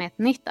tillbaka med ett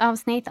nytt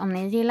avsnitt. Om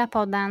ni gillar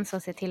podden så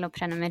se till att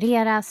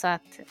prenumerera så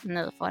att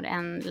ni får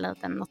en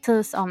liten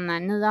notis om när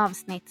nya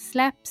avsnitt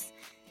släpps.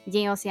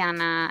 Ge oss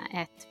gärna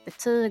ett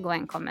betyg och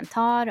en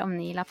kommentar om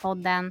ni gillar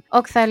podden.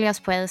 Och följ oss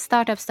på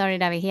Startup Story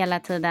där vi hela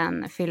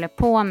tiden fyller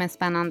på med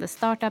spännande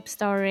startup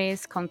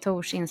stories,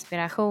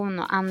 kontorsinspiration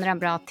och andra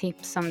bra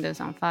tips som du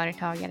som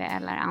företagare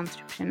eller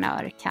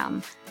entreprenör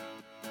kan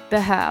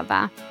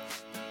behöva.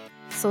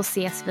 Så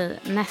ses vi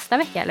nästa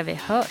vecka, eller vi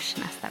hörs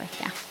nästa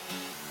vecka.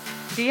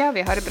 Det gör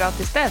vi. Ha det bra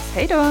tills dess.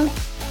 Hej då!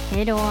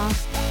 Hej då!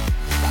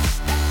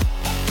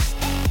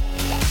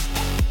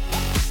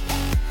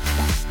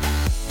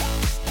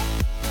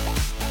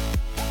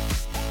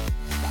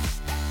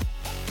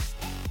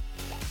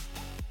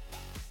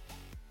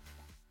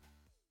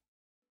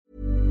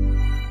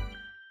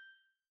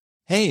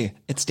 Hey,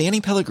 it's Danny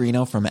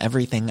Pellegrino from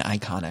Everything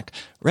Iconic.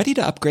 Ready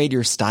to upgrade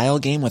your style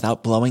game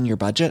without blowing your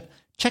budget?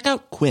 Check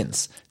out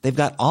Quince. They've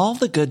got all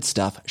the good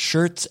stuff,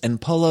 shirts and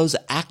polos,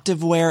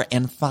 activewear,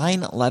 and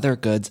fine leather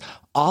goods,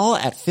 all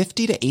at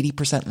 50 to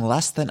 80%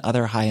 less than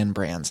other high-end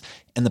brands.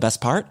 And the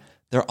best part?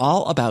 They're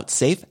all about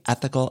safe,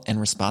 ethical, and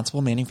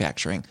responsible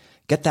manufacturing.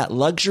 Get that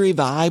luxury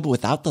vibe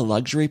without the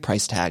luxury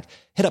price tag.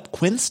 Hit up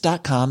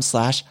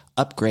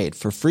quince.com/upgrade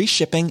for free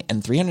shipping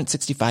and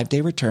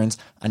 365-day returns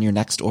on your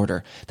next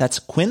order. That's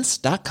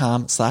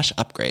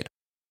quince.com/upgrade.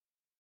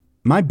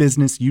 My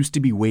business used to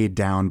be weighed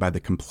down by the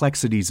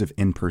complexities of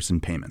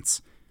in-person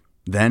payments.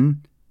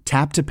 Then,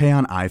 Tap to Pay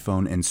on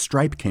iPhone and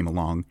Stripe came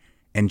along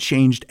and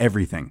changed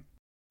everything.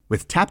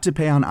 With Tap to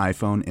Pay on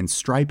iPhone and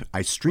Stripe,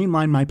 I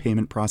streamlined my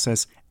payment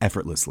process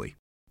effortlessly.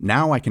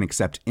 Now I can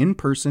accept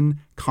in-person,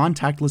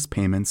 contactless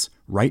payments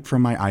right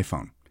from my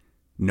iPhone.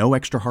 No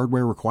extra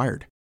hardware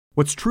required.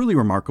 What's truly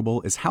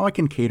remarkable is how I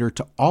can cater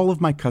to all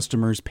of my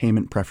customers'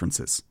 payment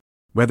preferences.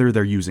 Whether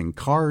they're using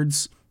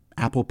cards,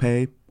 Apple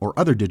Pay, or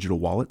other digital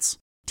wallets,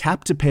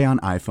 Tap to Pay on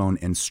iPhone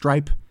and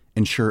Stripe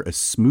ensure a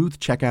smooth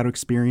checkout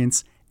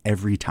experience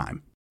every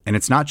time. And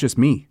it's not just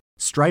me.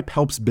 Stripe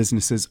helps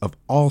businesses of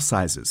all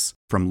sizes,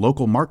 from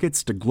local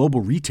markets to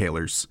global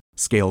retailers,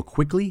 scale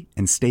quickly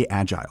and stay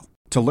agile.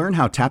 To learn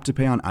how Tap to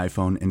Pay on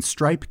iPhone and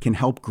Stripe can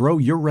help grow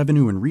your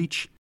revenue and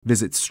reach,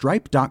 visit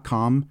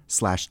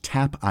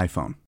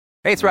stripe.com/tapiphone.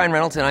 Hey, it's Ryan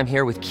Reynolds, and I'm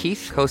here with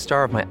Keith,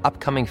 co-star of my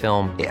upcoming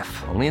film,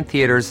 If, only in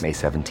theaters May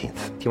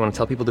 17th. Do you want to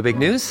tell people the big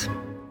news?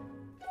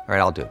 All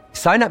right, I'll do it.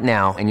 Sign up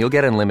now and you'll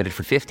get unlimited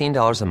for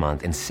 $15 a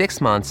month and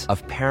 6 months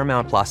of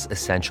Paramount Plus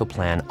Essential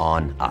Plan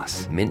on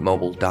us.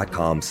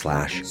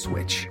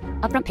 MintMobile.com/switch.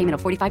 Upfront payment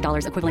of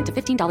 $45 equivalent to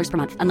 $15 per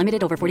month.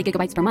 Unlimited over 40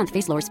 gigabytes per month.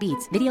 Face lower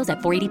speeds. Videos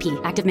at 480p.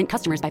 Active Mint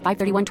customers by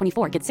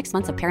 531.24 get 6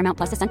 months of Paramount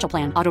Plus Essential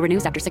Plan. Auto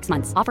renews after 6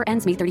 months. Offer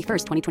ends May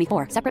 31st,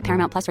 2024. Separate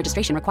Paramount Plus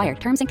registration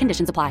required. Terms and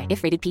conditions apply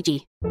if rated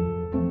PG.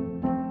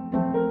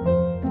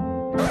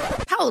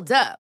 Hold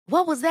up.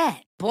 What was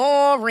that?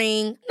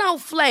 Boring. No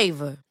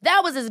flavor.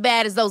 That was as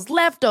bad as those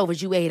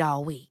leftovers you ate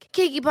all week.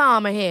 Keke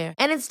Palmer here.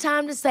 And it's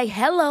time to say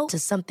hello to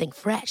something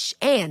fresh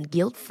and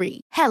guilt-free.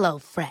 Hello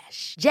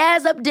Fresh.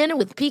 Jazz up dinner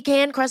with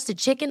pecan-crusted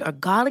chicken or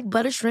garlic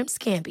butter shrimp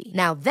scampi.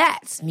 Now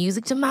that's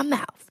music to my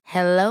mouth.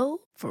 Hello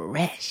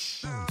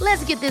Fresh.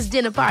 Let's get this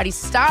dinner party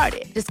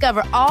started.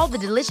 Discover all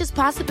the delicious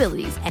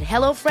possibilities at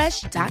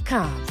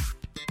HelloFresh.com.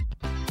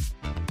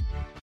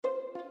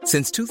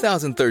 Since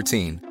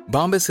 2013,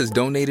 Bombas has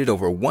donated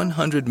over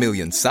 100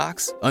 million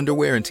socks,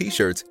 underwear, and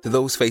T-shirts to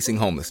those facing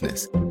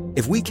homelessness.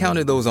 If we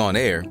counted those on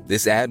air,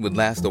 this ad would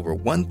last over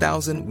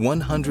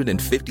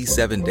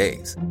 1,157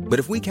 days. But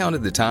if we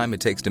counted the time it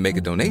takes to make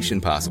a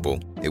donation possible,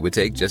 it would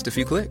take just a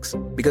few clicks.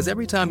 Because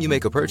every time you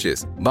make a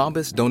purchase,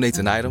 Bombas donates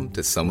an item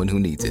to someone who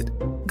needs it.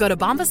 Go to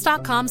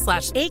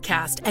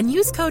bombas.com/ACAST and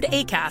use code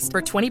ACAST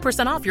for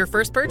 20% off your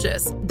first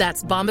purchase.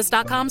 That's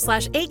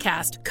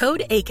bombas.com/ACAST,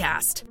 code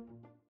ACAST.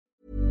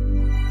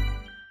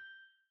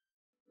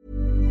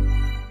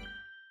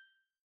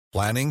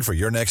 Planning for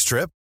your next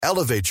trip?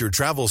 Elevate your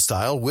travel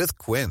style with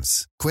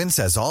Quince. Quince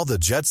has all the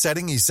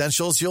jet-setting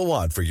essentials you'll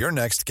want for your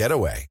next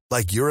getaway,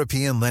 like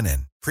European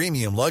linen,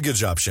 premium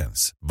luggage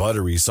options,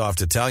 buttery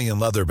soft Italian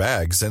leather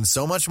bags, and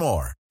so much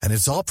more. And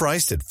it's all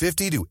priced at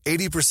 50 to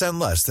 80%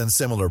 less than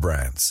similar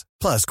brands.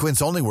 Plus,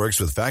 Quince only works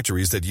with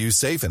factories that use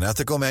safe and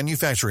ethical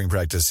manufacturing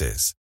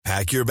practices.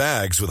 Pack your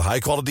bags with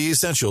high-quality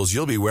essentials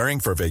you'll be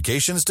wearing for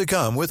vacations to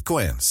come with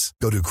Quince.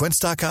 Go to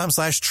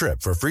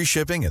quince.com/trip for free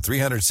shipping and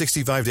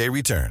 365-day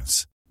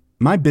returns.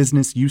 My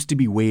business used to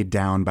be weighed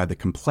down by the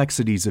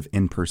complexities of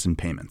in-person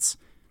payments.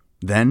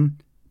 Then,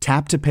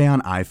 Tap to Pay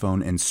on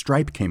iPhone and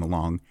Stripe came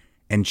along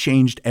and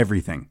changed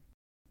everything.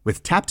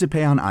 With Tap to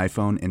Pay on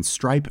iPhone and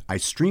Stripe, I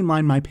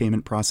streamlined my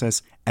payment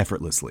process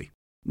effortlessly.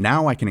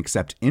 Now I can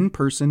accept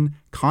in-person,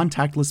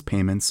 contactless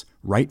payments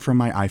right from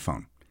my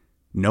iPhone.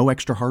 No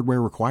extra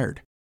hardware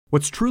required.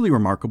 What's truly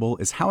remarkable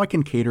is how I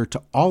can cater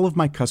to all of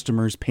my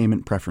customers'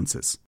 payment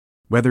preferences.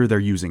 Whether they're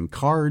using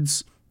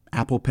cards,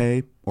 Apple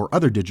Pay, or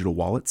other digital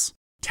wallets,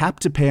 Tap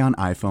to Pay on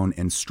iPhone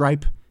and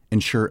Stripe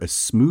ensure a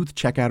smooth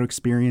checkout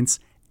experience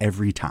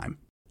every time.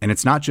 And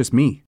it's not just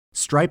me.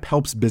 Stripe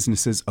helps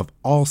businesses of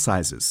all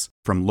sizes,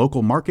 from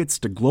local markets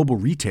to global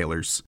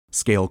retailers,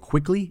 scale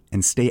quickly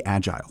and stay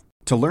agile.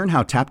 To learn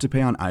how Tap to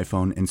Pay on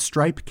iPhone and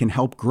Stripe can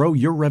help grow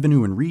your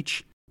revenue and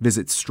reach,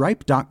 visit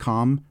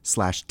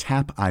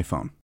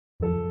stripe.com/tapiphone.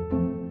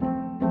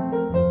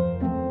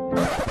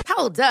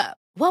 Hold up.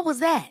 What was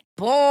that?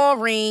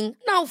 Boring.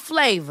 No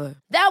flavor.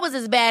 That was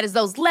as bad as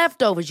those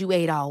leftovers you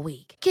ate all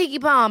week.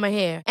 Keke Palmer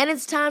here, and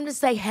it's time to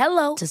say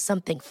hello to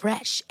something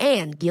fresh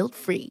and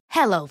guilt-free.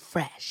 Hello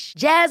Fresh.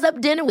 Jazz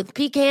up dinner with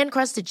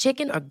pecan-crusted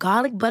chicken or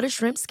garlic butter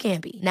shrimp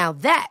scampi. Now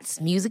that's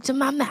music to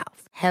my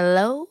mouth.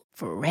 Hello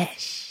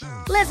Fresh.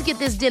 Let's get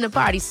this dinner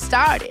party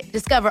started.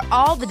 Discover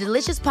all the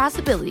delicious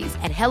possibilities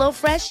at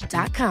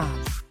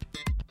hellofresh.com.